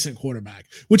another decent quarterback,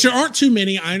 which there aren't too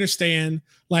many. I understand,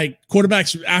 like,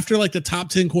 quarterbacks after like the top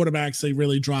 10 quarterbacks, they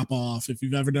really drop off. If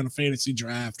you've ever done a fantasy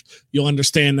draft, you'll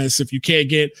understand this. If you can't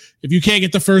get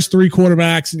the first 3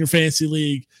 quarterbacks in your fantasy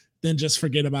league, then just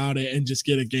forget about it and just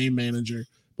get a game manager.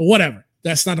 But whatever.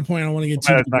 That's not the point I want to get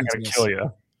to. That's not going to kill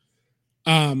you.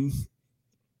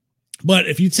 But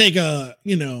if you take a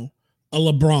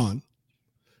LeBron,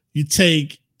 you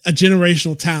take a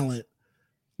generational talent,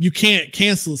 you can't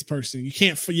cancel this person. You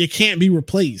can't be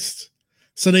replaced.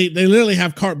 So they literally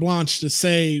have carte blanche to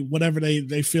say whatever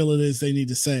they feel it is they need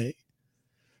to say.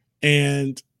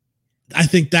 And I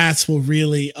think that's what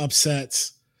really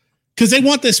upsets, because they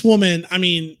want this woman. I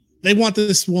mean, they want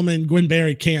this woman, Gwen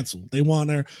Berry, canceled. They want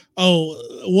her. Oh,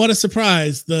 what a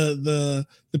surprise. The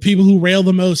people who rail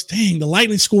the most. Dang, the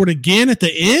Lightning scored again at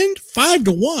the end,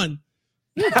 5-1.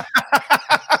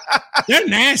 They're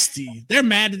nasty. They're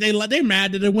mad that they're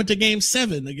mad that they went to Game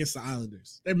 7 against the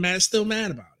Islanders. They're still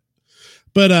mad about it.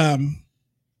 But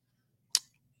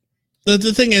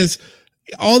the thing is,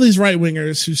 all these right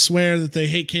wingers who swear that they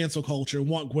hate cancel culture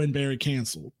want Gwen Berry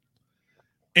canceled,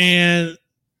 and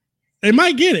they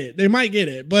might get it. They might get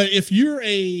it. But if you're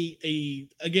a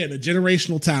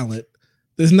generational talent,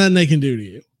 there's nothing they can do to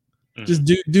you. Just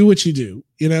do what you do,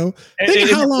 you know.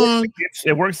 How long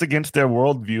it works against their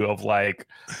worldview of like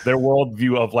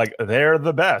they're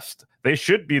the best. They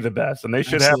should be the best, and they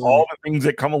should have all the things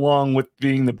that come along with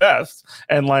being the best.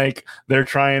 And like they're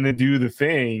trying to do the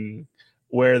thing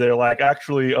where they're like,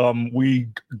 actually,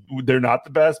 they're not the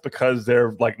best because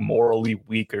they're like morally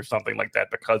weak or something like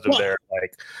that because of their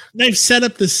like. They've set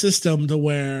up the system to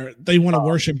where they want to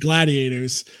worship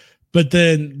gladiators, but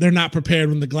then they're not prepared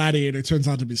when the gladiator turns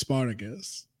out to be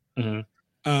Spartacus.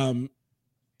 Mm-hmm.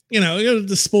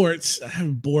 The sports, I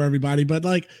haven't bore everybody, but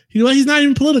like, he's not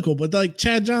even political, but like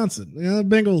Chad Johnson,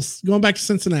 Bengals going back to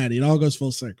Cincinnati, it all goes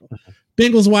full circle. Mm-hmm.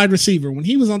 Bengals wide receiver, when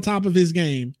he was on top of his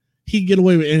game, he'd get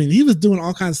away with anything. He was doing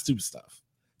all kinds of stupid stuff,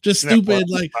 just stupid.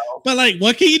 But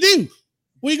what can you do?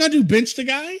 What are you gonna do? Bench the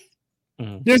guy?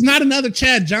 Mm-hmm. There's not another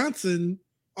Chad Johnson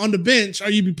on the bench, or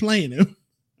you be playing him.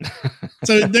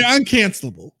 So they're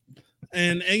uncancelable,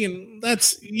 and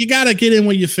that's, you gotta get in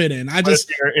where you fit in.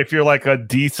 If you're like a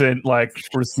decent like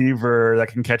receiver that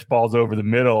can catch balls over the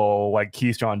middle, like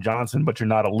Keyshawn Johnson, but you're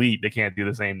not elite, they can't do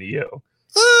the same to you.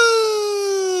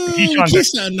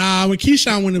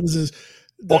 When it was his.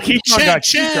 Chad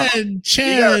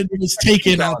was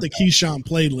taken out the Keyshawn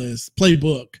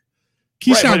playbook.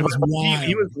 Keyshawn was wild.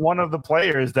 He was one of the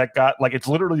players that got, like, it's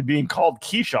literally being called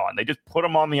Keyshawn. They just put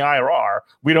him on the IR.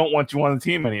 We don't want you on the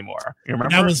team anymore. You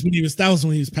remember? That was when he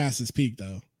was past his peak,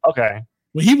 though. Okay.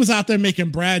 When he was out there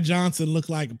making Brad Johnson look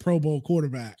like a Pro Bowl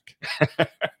quarterback,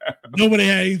 nobody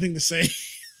had anything to say.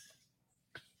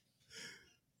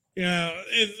 When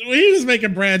he was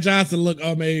making Brad Johnson look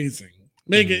amazing.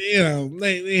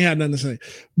 They had nothing to say.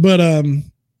 But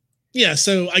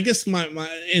so I guess my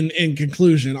in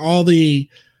conclusion, all the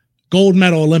gold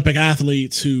medal Olympic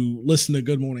athletes who listen to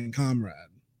Good Morning Comrade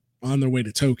on their way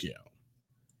to Tokyo,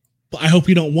 I hope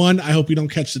you don't I hope you don't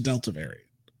catch the Delta variant.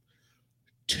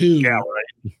 2,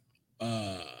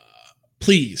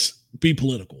 please be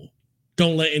political.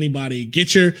 Don't let anybody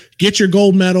get your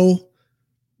gold medal,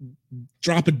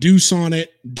 drop a deuce on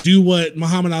it, do what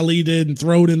Muhammad Ali did and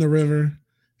throw it in the river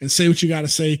and say what you got to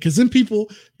say. Cause then people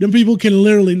can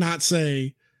literally not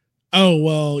say, oh,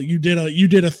 well, you did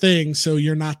a thing, so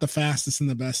you're not the fastest and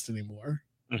the best anymore.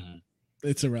 Mm-hmm.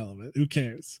 It's irrelevant. Who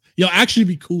cares? You'll actually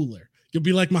be cooler. You'll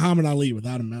be like Muhammad Ali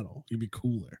without a medal. You'll be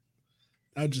cooler.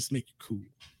 That would just make you cool.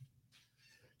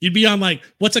 You'd be on like,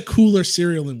 what's a cooler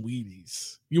cereal than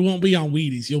Wheaties? You won't be on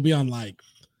Wheaties. You'll be on like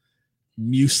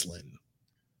Muslin.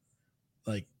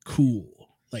 Like cool,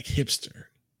 like hipster,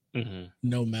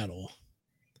 no metal.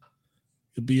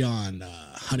 You'll be on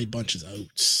Honey Bunches of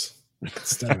Oats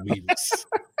instead of Wheaties.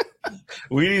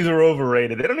 Wheaties are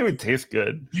overrated. They don't even taste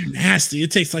good. They're nasty.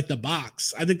 It tastes like the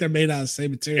box. I think they're made out of the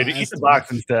same material. Eat the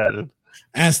box instead.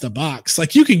 As the box.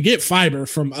 Like, you can get fiber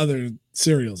from other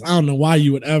cereals. I don't know why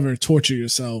you would ever torture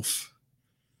yourself.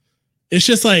 It's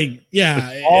just like,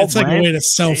 it's like a way to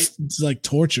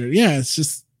torture. Yeah, it's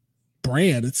just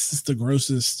brand. It's just the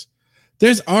grossest.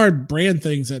 There's brand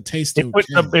things that taste okay.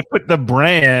 They put the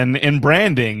brand in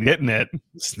branding, didn't it?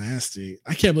 It's nasty.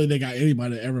 I can't believe they got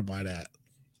anybody to ever buy that.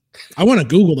 I want to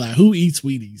Google that. Who eats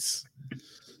Wheaties?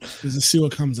 Just to see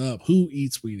what comes up. Who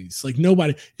eats Wheaties? Like,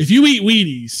 nobody. If you eat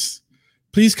Wheaties,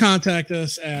 please contact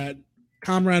us at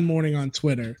Comrade Morning on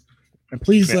Twitter, and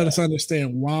please let us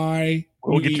understand why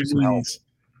we'll get you some help.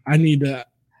 I need to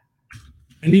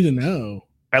know.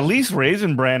 At least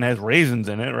Raisin Bran has raisins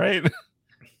in it, right?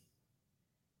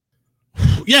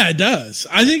 Yeah, it does.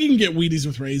 I think you can get Wheaties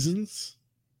with raisins.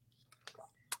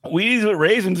 Wheaties with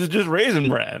raisins is just Raisin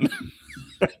Bran.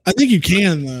 I think you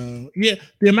can, though. Yeah,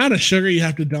 the amount of sugar you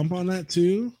have to dump on that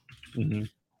too. Mm-hmm.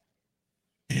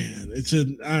 Man,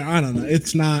 I don't know.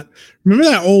 It's not. Remember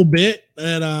that old bit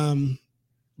that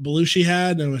Belushi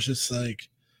had? It was just like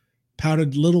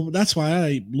powdered little. That's why I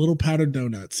ate little powdered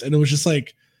donuts, and it was just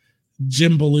like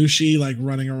Jim Belushi like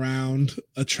running around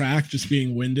a track, just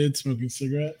being winded, smoking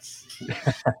cigarettes.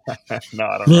 No,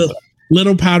 I don't know.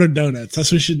 Little Powdered Donuts.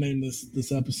 That's what we should name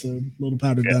this episode. Little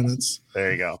Powdered Donuts.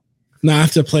 There you go. No, I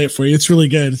have to play it for you. It's really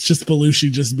good. It's just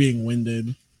Belushi just being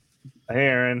winded. Hey,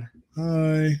 Aaron.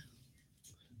 Hi.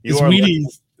 It's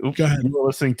Wheaties. Go ahead. You are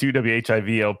listening to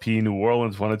WHIVLP New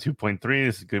Orleans 102.3.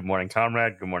 This is Good Morning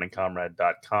Comrade,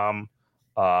 goodmorningcomrade.com.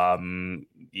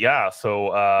 So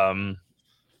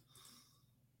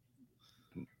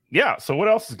what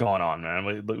else is going on,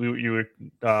 man? You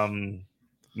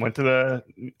went to the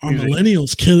Are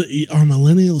millennials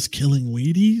killing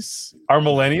Wheaties? Are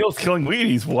millennials killing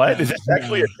Wheaties? What? Is that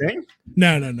actually a thing?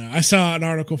 No. I saw an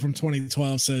article from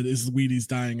 2012 said, "Is the Wheaties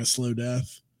dying a slow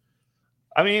death?"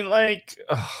 I mean, like,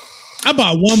 I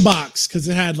bought one box because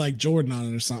it had like Jordan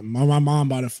on it or something. My mom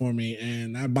bought it for me,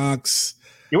 and that box.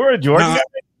 You were a Jordan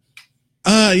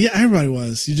guy? Yeah, everybody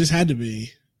was. You just had to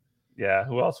be. Yeah,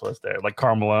 who else was there? Like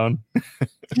Karl Malone?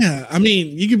 Yeah, I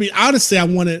mean, you could be. I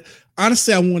wanted. I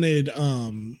wanted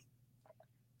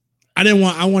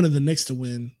the Knicks to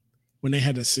win when they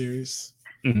had that series.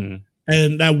 Mm-hmm.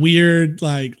 And that weird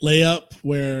like layup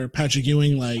where Patrick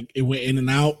Ewing like it went in and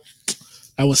out.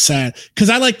 That was sad because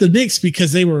I like the Knicks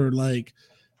because they were like,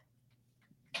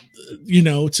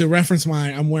 to reference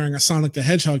I'm wearing a Sonic the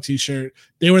Hedgehog t-shirt.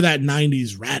 They were that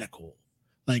 90s radical.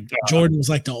 Like Jordan was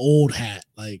like the old hat.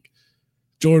 Like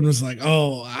Jordan was like,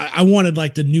 oh, I wanted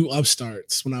like the new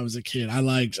upstarts when I was a kid.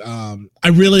 I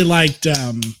really liked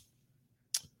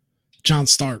John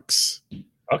Starks.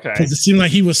 Okay. Because it seemed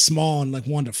like he was small and like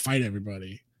wanted to fight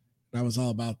everybody. I was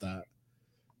all about that.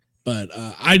 But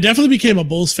I definitely became a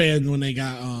Bulls fan when they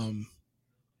got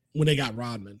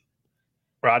Rodman.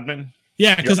 Rodman?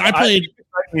 Yeah, because I played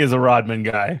me as a Rodman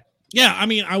guy. Yeah, I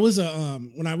mean, I was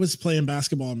when I was playing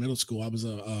basketball in middle school, I was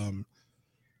a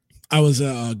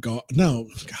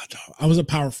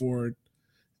power forward.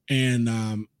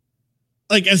 And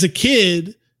like as a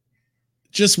kid,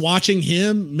 just watching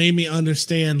him made me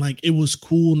understand like it was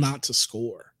cool not to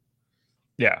score.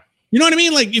 Yeah. You know what I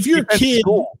mean? Like if you're a kid,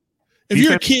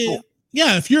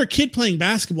 if you're a kid playing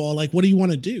basketball, like what do you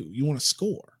want to do? You want to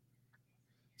score.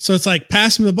 So it's like,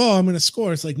 pass me the ball, I'm going to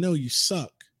score. It's like, no, you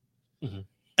suck. Mm-hmm.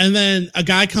 And then a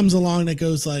guy comes along that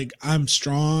goes like, I'm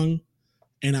strong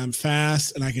and I'm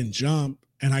fast and I can jump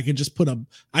and I can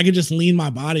just lean my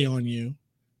body on you.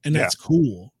 And that's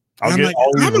cool. I'll get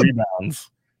all these rebounds.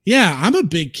 Yeah, I'm a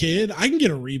big kid. I can get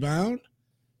a rebound.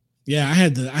 Yeah, I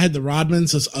had the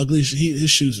Rodmans. Those ugly. His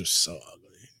shoes are so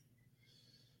ugly.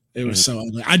 They were so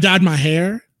ugly. I dyed my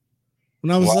hair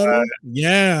when I was little.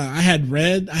 Yeah, I had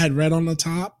red. I had red on the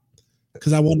top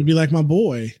because I wanted to be like my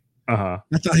boy. I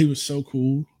thought he was so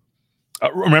cool.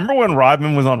 Remember when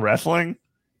Rodman was on wrestling?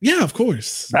 Yeah, of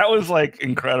course. That was like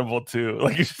incredible too.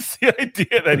 Like just the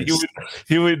idea that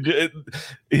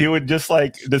he would just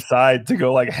like decide to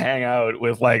go like hang out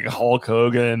with like Hulk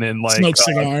Hogan and like smoke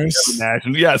cigars.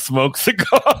 Smoke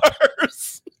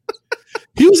cigars.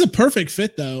 He was a perfect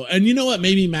fit though. And you know what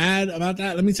made me mad about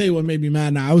that? Let me tell you what made me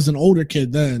mad. Now I was an older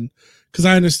kid then because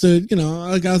I understood,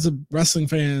 like I was a wrestling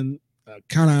fan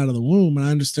kind of out of the womb and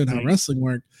I understood how wrestling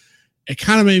worked. It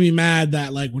kind of made me mad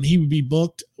that like when he would be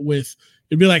booked with,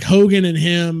 it'd be like Hogan and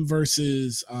him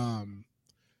versus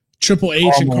Triple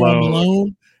H and Karl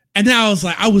Malone. And now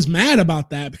I was mad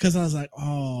about that because I was like,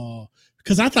 oh,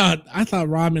 because I thought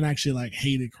Rodman actually like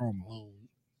hated Karl Malone.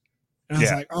 And I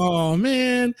was like, oh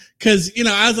man. Cause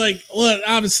I was like, well,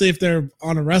 obviously if they're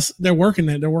on they're working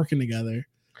together.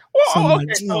 Well,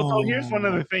 so here's one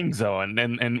of the things though,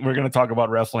 and we're gonna talk about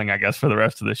wrestling, I guess, for the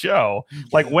rest of the show.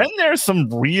 Like when there's some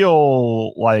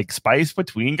real like spice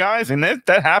between guys, and that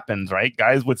happens, right?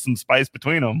 Guys with some spice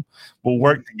between them will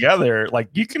work together. Like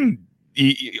you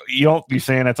don't be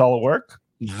saying that's all it work.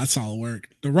 No, that's all it work.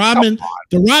 The Rodman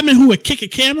who would kick a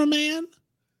cameraman.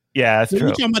 Yeah, that's true. You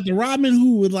talking about the Rodman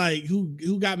who would like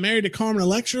who got married to Carmen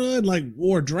Electra and like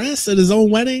wore a dress at his own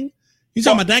wedding? You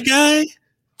talking about that guy?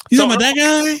 You talking about that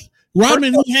guy?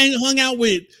 Rodman who hung out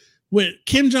with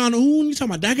Kim Jong-un? You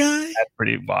talking about that guy? That's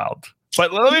pretty wild.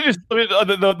 But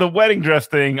the wedding dress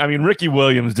thing. I mean, Ricky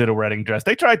Williams did a wedding dress.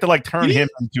 They tried to like turn him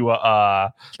into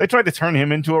a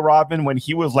Rodman when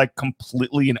he was like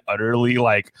completely and utterly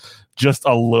like just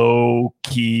a low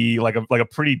key, like a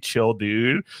pretty chill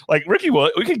dude. Like Ricky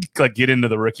Williams, we could like get into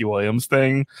the Ricky Williams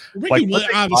thing.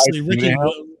 Obviously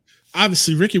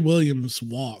Ricky Williams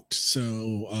walked.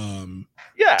 So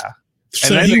yeah.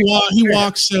 So he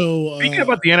walked. So speaking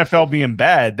about the NFL being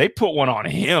bad, they put one on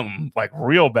him like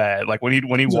real bad. Like when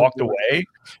he walked away,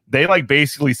 they like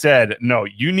basically said, "No,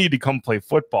 you need to come play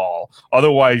football.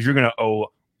 Otherwise, you're gonna owe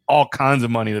all kinds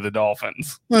of money to the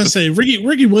Dolphins." I say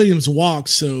Ricky Williams walked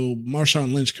so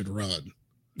Marshawn Lynch could run.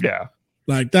 Yeah,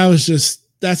 like that was just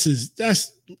that's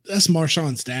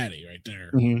Marshawn's daddy right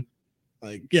there. Mm-hmm.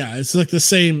 Like, yeah, it's like the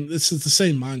same. This is the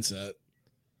same mindset.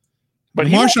 But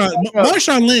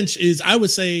Marshawn Lynch is, I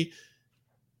would say,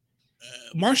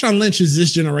 Marshawn Lynch is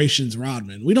this generation's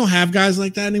Rodman. We don't have guys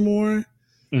like that anymore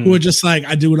who are just like,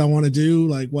 I do what I want to do,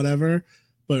 like whatever.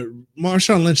 But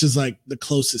Marshawn Lynch is like the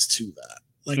closest to that,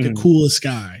 like the coolest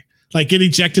guy. Like get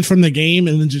ejected from the game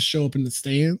and then just show up in the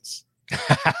stands.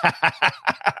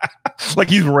 Like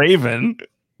he's Raven.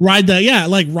 He ride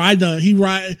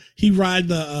the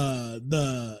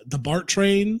BART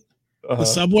train, the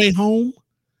subway home,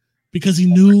 because he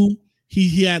knew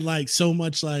he had like so many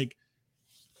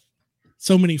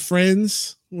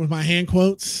friends with my hand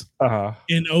quotes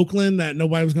in Oakland that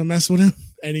nobody was gonna mess with him.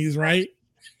 And he's right.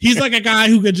 He's like a guy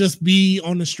who could just be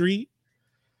on the street.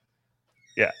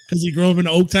 Yeah. Because he grew up in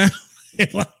Oaktown.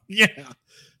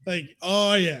 Like,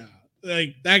 oh yeah.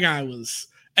 Like that guy was.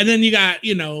 And then you got,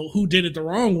 who did it the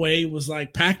wrong way was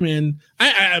like Pac-Man.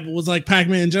 I was like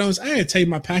Pac-Man Jones. I had to tell you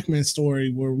my Pac-Man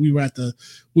story where we were at the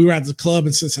club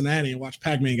in Cincinnati and watched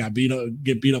Pac-Man get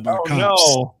beat up by the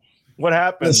cops. No. What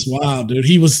happened? That's wild, dude.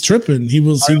 He was tripping. He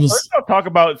was.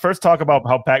 First talk about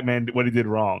how Pac-Man, what he did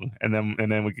wrong, and then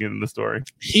we get into the story.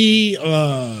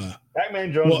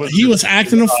 Pac-Man Jones. He was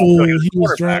acting a fool. He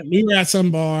was drunk. We were at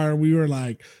some bar. We were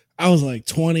like, I was like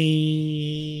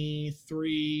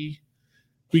 23.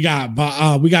 We got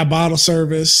bottle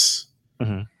service.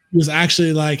 Mm-hmm. It was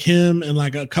actually like him and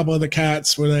like a couple other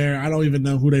cats were there. I don't even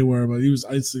know who they were, but he was.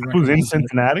 Who's in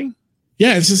Cincinnati?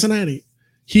 Yeah, in Cincinnati.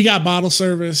 He got bottle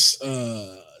service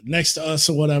next to us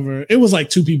or whatever. It was like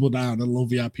 2 people down in the low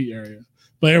VIP area.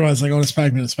 But everybody's like, oh, it's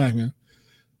Pac-Man, it's Pac-Man.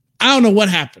 I don't know what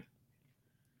happened.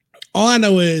 All I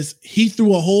know is he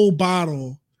threw a whole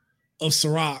bottle of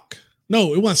Ciroc.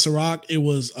 No, it wasn't Ciroc. It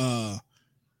was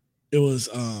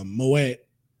Moet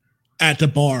at the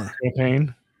bar.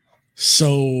 Champagne.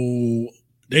 So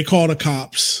they call the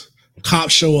cops.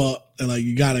 Cops show up. They're like,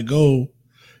 you got to go.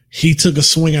 He took a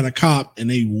swing at a cop and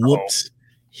they whooped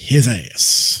his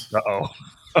ass. Uh-oh.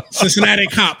 Cincinnati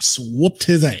cops whooped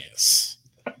his ass.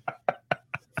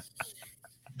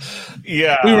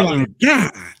 Yeah. We were like,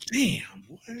 God damn.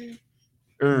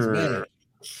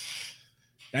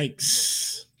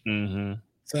 Yikes. Mm-hmm.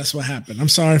 So that's what happened. I'm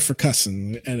sorry for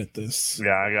cussing. Edit this.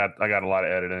 Yeah, I got a lot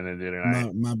of editing to do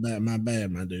tonight. My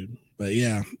bad, my dude. But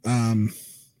yeah.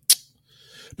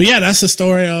 But yeah, that's the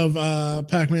story of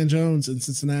Pac-Man Jones in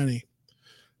Cincinnati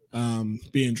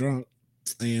being drunk.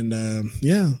 And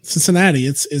Cincinnati,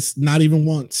 it's not even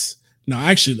once. No,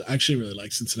 I actually really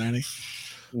like Cincinnati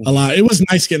a lot. It was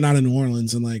nice getting out of New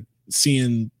Orleans and like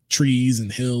seeing trees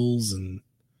and hills, and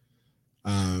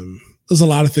there's a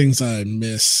lot of things I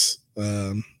miss,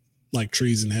 like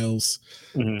trees and hills.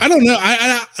 Mm-hmm. I don't know.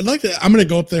 I'd like to. I'm gonna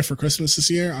go up there for Christmas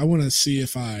this year. I want to see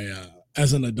if I,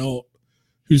 as an adult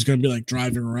who's gonna be like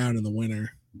driving around in the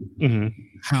winter,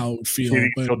 how it would feel.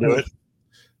 But you'll do it.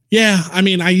 Yeah, I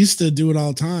mean, I used to do it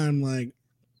all the time. Like,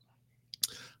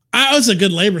 I was a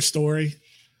good labor story.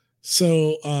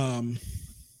 So,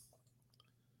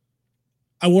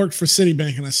 I worked for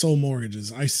Citibank and I sold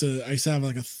mortgages. I used to have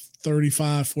like a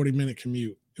 35, 40-minute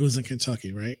commute. It was in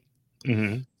Kentucky, right?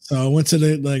 Mm-hmm. So I went to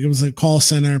it was a call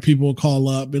center. People would call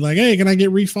up, be like, hey, can I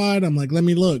get refied? I'm like, let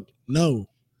me look. No,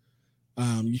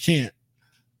 you can't.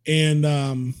 And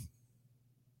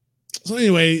so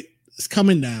anyway, it's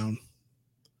coming down.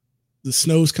 The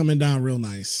snow's coming down real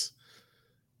nice.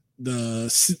 The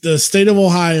state of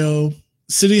Ohio,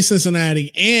 city of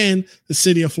Cincinnati, and the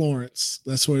city of Florence,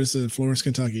 that's where it's in Florence,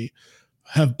 Kentucky,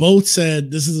 have both said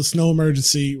this is a snow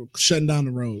emergency. We're shutting down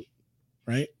the road,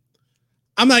 right?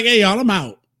 I'm like, hey, y'all, I'm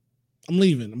out. I'm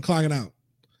leaving. I'm clocking out.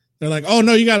 They're like, oh,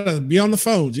 no, you got to be on the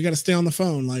phones. You got to stay on the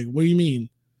phone. Like, what do you mean?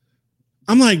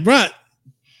 I'm like, bruh,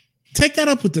 take that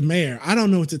up with the mayor. I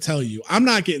don't know what to tell you. I'm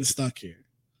not getting stuck here.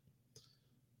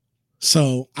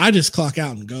 So I just clock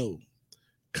out and go.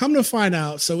 Come to find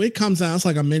out, so it comes out, it's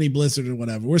like a mini blizzard or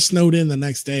whatever. We're snowed in the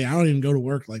next day. I don't even go to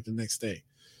work like the next day.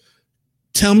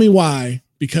 Tell me why,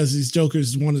 because these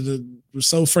jokers were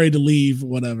so afraid to leave,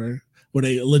 whatever, with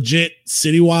a legit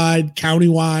citywide,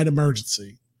 countywide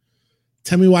emergency.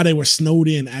 Tell me why they were snowed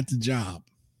in at the job.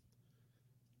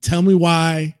 Tell me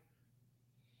why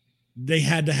they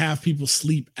had to have people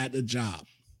sleep at the job.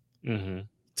 Mm-hmm.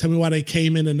 Tell me why they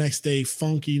came in the next day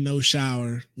funky, no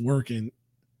shower, working.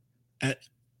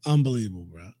 Unbelievable,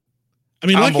 bro. I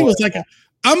mean, like it was like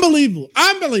unbelievable.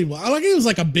 I like it was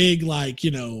like a big, like,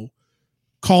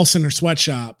 call center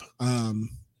sweatshop.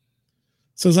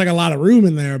 So it's like a lot of room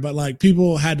in there, but like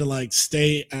people had to like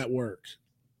stay at work,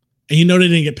 and they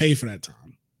didn't get paid for that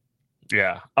time.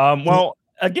 Yeah. Well,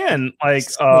 again, like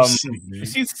sick, you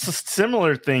see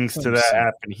similar things to that sick.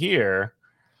 happen here.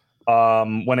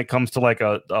 When it comes to like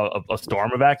a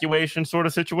storm evacuation sort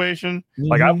of situation,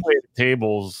 like I played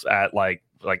tables at like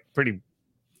pretty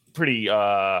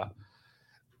at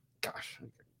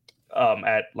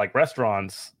like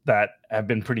restaurants that have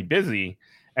been pretty busy,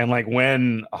 and like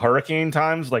when hurricane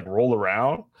times like roll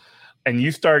around and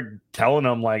you start telling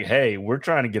them like, hey, we're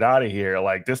trying to get out of here,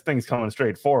 like this thing's coming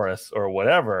straight for us or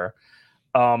whatever,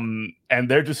 and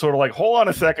they're just sort of like, hold on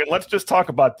a second, let's just talk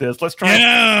about this, let's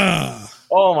try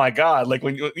oh my god, like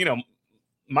when you know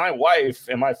my wife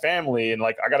and my family, and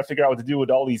like I got to figure out what to do with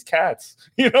all these cats,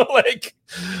 like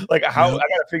how I got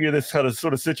to figure this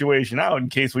sort of situation out in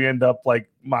case we end up like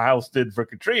my house did for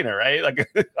Katrina, right? Like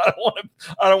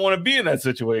I don't want to be in that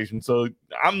situation, so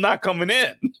I'm not coming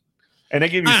in. And they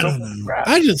give you so much crap.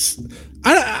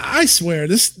 I swear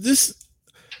this.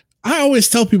 I always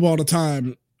tell people all the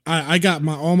time. I got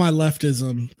all my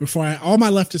leftism all my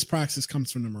leftist praxis comes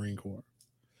from the Marine Corps.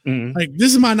 Mm-hmm. Like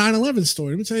this is my 9/11 story.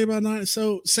 Let me tell you about 9.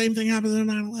 So same thing happened in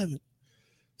 9/11.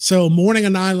 So morning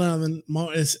of 9/11,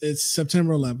 it's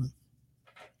September 11th,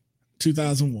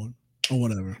 2001 or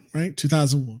whatever, right?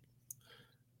 2001,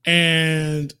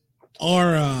 and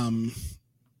our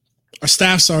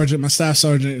staff sergeant, my staff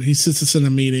sergeant, he sits us in a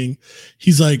meeting.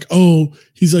 He's like,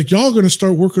 y'all going to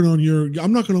start working on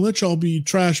I'm not going to let y'all be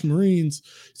trash Marines.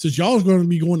 He says, y'all are going to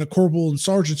be going to corporal and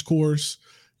sergeant's course.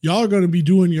 Y'all are going to be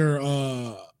doing your,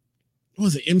 what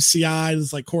was it, MCI,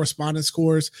 this like correspondence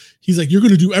course. He's like, you're going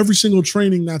to do every single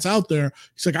training that's out there.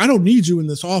 He's like, I don't need you in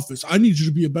this office. I need you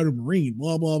to be a better Marine,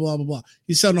 blah, blah, blah, blah, blah.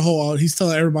 He's telling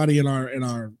everybody in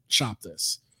our shop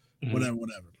this, whatever.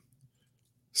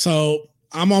 So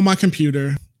I'm on my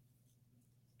computer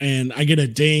and I get a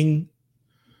ding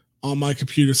on my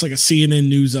computer. It's like a CNN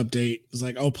news update. It's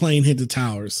like, oh, plane hit the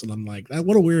towers. And I'm like,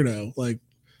 what a weirdo. Like,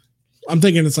 I'm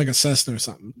thinking it's like a Cessna or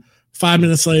something. 5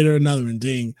 minutes later, another one,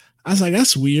 ding. I was like,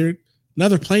 that's weird.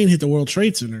 Another plane hit the World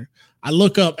Trade Center. I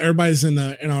look up, everybody's in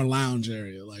our lounge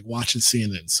area, like watching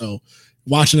CNN. So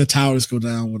watching the towers go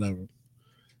down, whatever.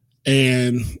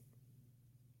 And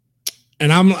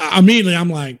I'm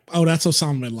like, oh, that's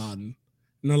Osama bin Laden.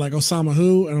 And they're like, Osama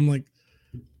who? And I'm like,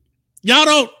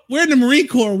 we're in the Marine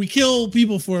Corps. We kill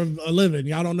people for a living.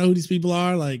 Y'all don't know who these people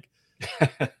are? Like,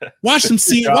 watch some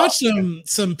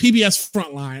PBS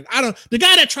Frontline. The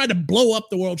guy that tried to blow up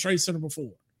the World Trade Center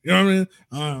before. You know what I mean?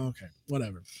 Oh, okay,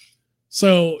 whatever.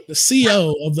 So the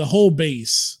CO of the whole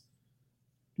base,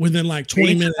 within like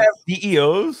 20 minutes. Have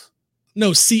CEOs?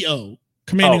 No, CO.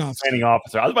 Commanding officer. Commanding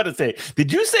officer. I was about to say,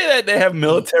 did you say that they have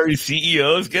military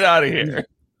CEOs? Get out of here.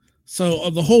 So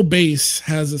the whole base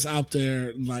has us out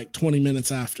there like 20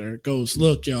 minutes after. It goes,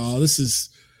 look, y'all, this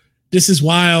is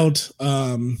wild.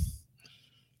 I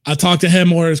talked to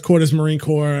headquarters, Marine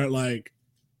Corps. Like,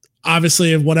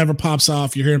 obviously, if whatever pops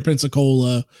off, you're here in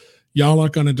Pensacola, y'all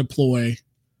aren't going to deploy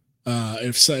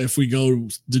if we go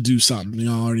to do something.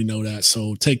 Y'all already know that.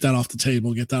 So take that off the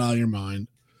table. Get that out of your mind.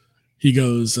 He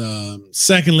goes,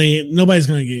 secondly, nobody's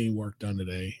going to get any work done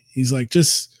today. He's like,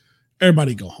 just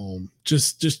everybody go home.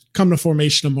 Just come to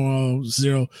formation tomorrow.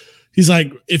 0. He's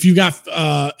like, if you've got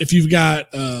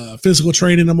physical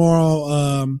training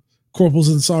tomorrow, corporals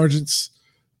and sergeants,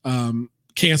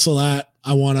 cancel that.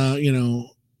 I want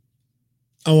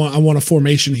a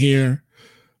formation here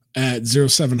at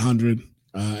 0700,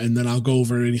 and then I'll go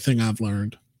over anything I've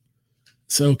learned.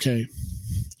 So, okay.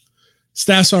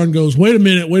 Staff sergeant goes, wait a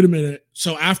minute.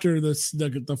 So after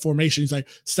the formation, he's like,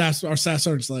 our staff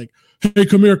sergeant's like, hey,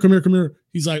 come here.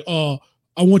 He's like, I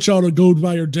want y'all to go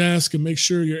by your desk and make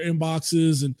sure your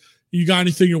inboxes and you got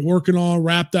anything you're working on,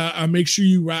 wrap that. Make sure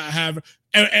you have,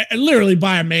 and literally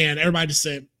by a man, everybody just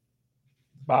said,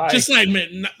 bye. Just like,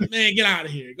 man, get out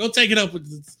of here. Go take it up with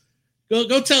this.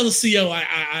 Go tell the CO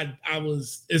I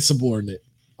was insubordinate.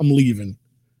 I'm leaving.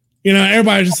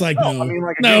 Everybody's just like, no,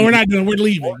 we're not doing. We're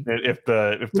leaving. If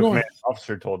the command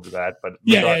officer told you that, but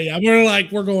yeah,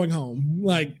 we're going home.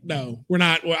 Like, no, we're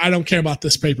not. I don't care about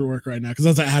this paperwork right now because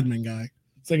that's an admin guy.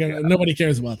 It's like nobody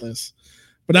cares about this.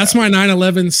 But that's my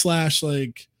 9/11 /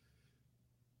 like,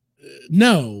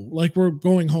 no, like we're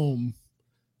going home.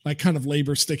 Like kind of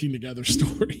labor sticking together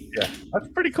story. Yeah, that's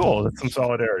pretty cool. That's some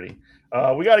solidarity.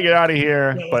 We got to get out of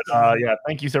here, but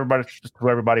thank you to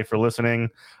everybody for listening.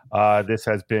 This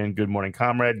has been Good Morning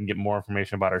Comrade. You can get more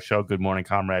information about our show,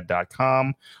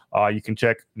 goodmorningcomrade.com. You can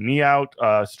check me out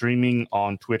streaming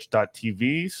on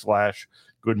twitch.tv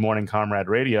 / Good Morning Comrade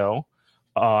Radio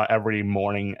every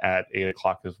morning at 8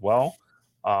 o'clock as well.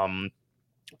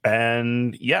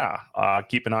 And yeah,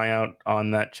 keep an eye out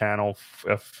on that channel.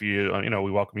 If you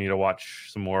we welcome you to watch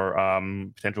some more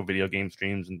potential video game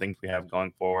streams and things we have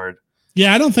going forward.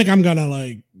 Yeah, I don't think I'm gonna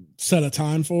like set a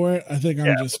time for it. I think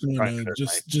I'm just gonna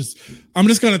I'm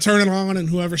just gonna turn it on, and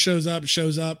whoever shows up.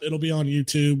 It'll be on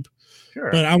YouTube.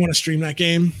 Sure. But I want to stream that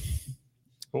game.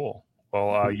 Cool.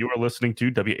 Well, you are listening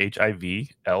to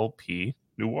WHIV-LP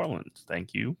New Orleans.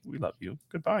 Thank you. We love you.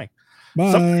 Goodbye.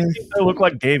 Bye. Some people look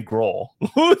like Dave Grohl.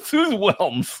 Who's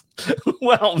Whelms?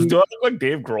 Whelms, do I look like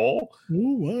Dave Grohl?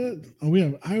 Ooh,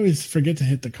 what? I always forget to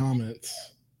hit the comments.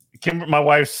 My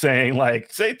wife's saying,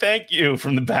 like, say thank you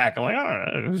from the back. I'm like,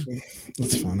 I don't know.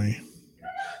 That's funny.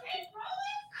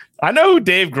 I know who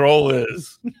Dave Grohl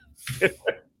is.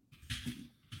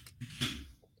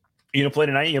 You gonna play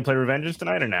tonight? You gonna play Revengeance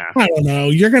tonight or not? I don't know.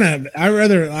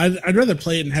 I'd rather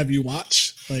play it and have you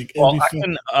watch. Like, well, I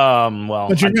can.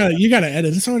 But you gotta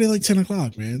edit. It's already like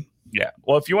 10:00, man. Yeah.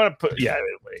 Well, if you want to put, wait.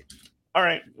 All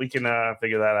right, we can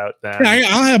figure that out then. Yeah,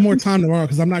 I'll have more time tomorrow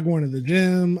because I'm not going to the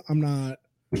gym. I'm not.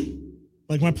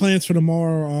 Like, my plans for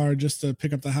tomorrow are just to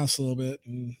pick up the house a little bit,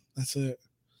 and that's it.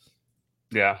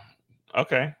 Yeah.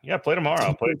 Okay. Yeah. Play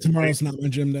tomorrow. Tomorrow's not my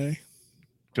gym day.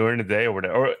 During the day or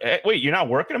whatever. Or wait, you're not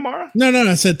working tomorrow? No.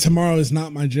 I said tomorrow is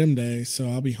not my gym day, so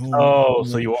I'll be home. Oh,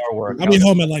 so you are working. I'll be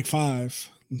home at like 5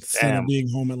 instead of being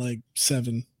home at like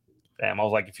 7. Damn, I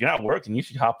was like, if you're not working, you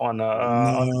should hop on the.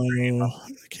 No,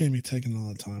 I can't be taking all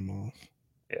the time off.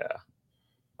 Yeah.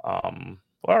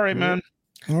 All right, man.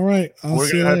 All right,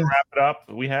 we're gonna wrap it up.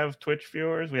 We have Twitch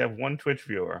viewers. We have one Twitch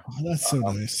viewer. Oh, that's so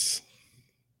nice.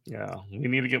 Yeah, we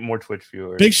need to get more Twitch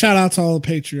viewers. Big shout out to all the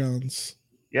Patreons.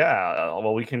 Yeah,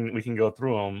 well, we can go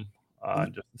through them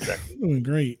in just a second. Doing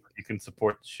great. You can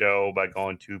support the show by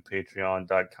going to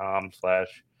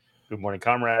patreon.com/Good Morning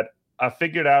Comrade. I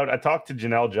figured out. I talked to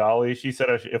Janelle Jolly. She said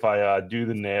if I do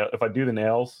the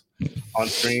nails on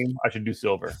stream, I should do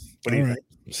silver. What do you think?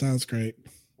 Sounds great.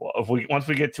 Well, once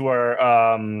we get to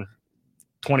our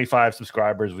 25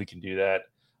 subscribers, we can do that.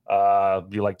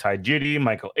 Be like Ty Giddy,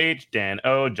 Michael H, Dan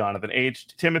O, Jonathan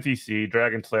H, Timothy C,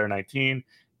 Dragon Slayer 19,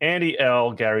 Andy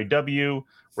L, Gary W,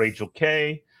 Rachel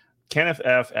K, Kenneth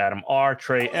F, Adam R,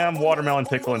 Trey M, Watermelon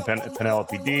Pickle, and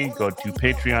Penelope D. Go to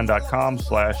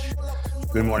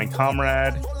patreon.com/Good Morning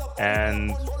Comrade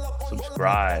and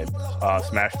subscribe.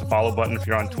 Smash the follow button if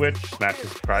you're on Twitch. Smash the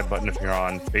subscribe button if you're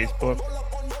on Facebook.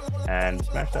 And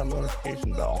smash that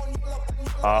notification bell.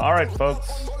 All right,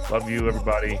 folks. Love you,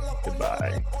 everybody.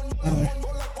 Goodbye. Bye.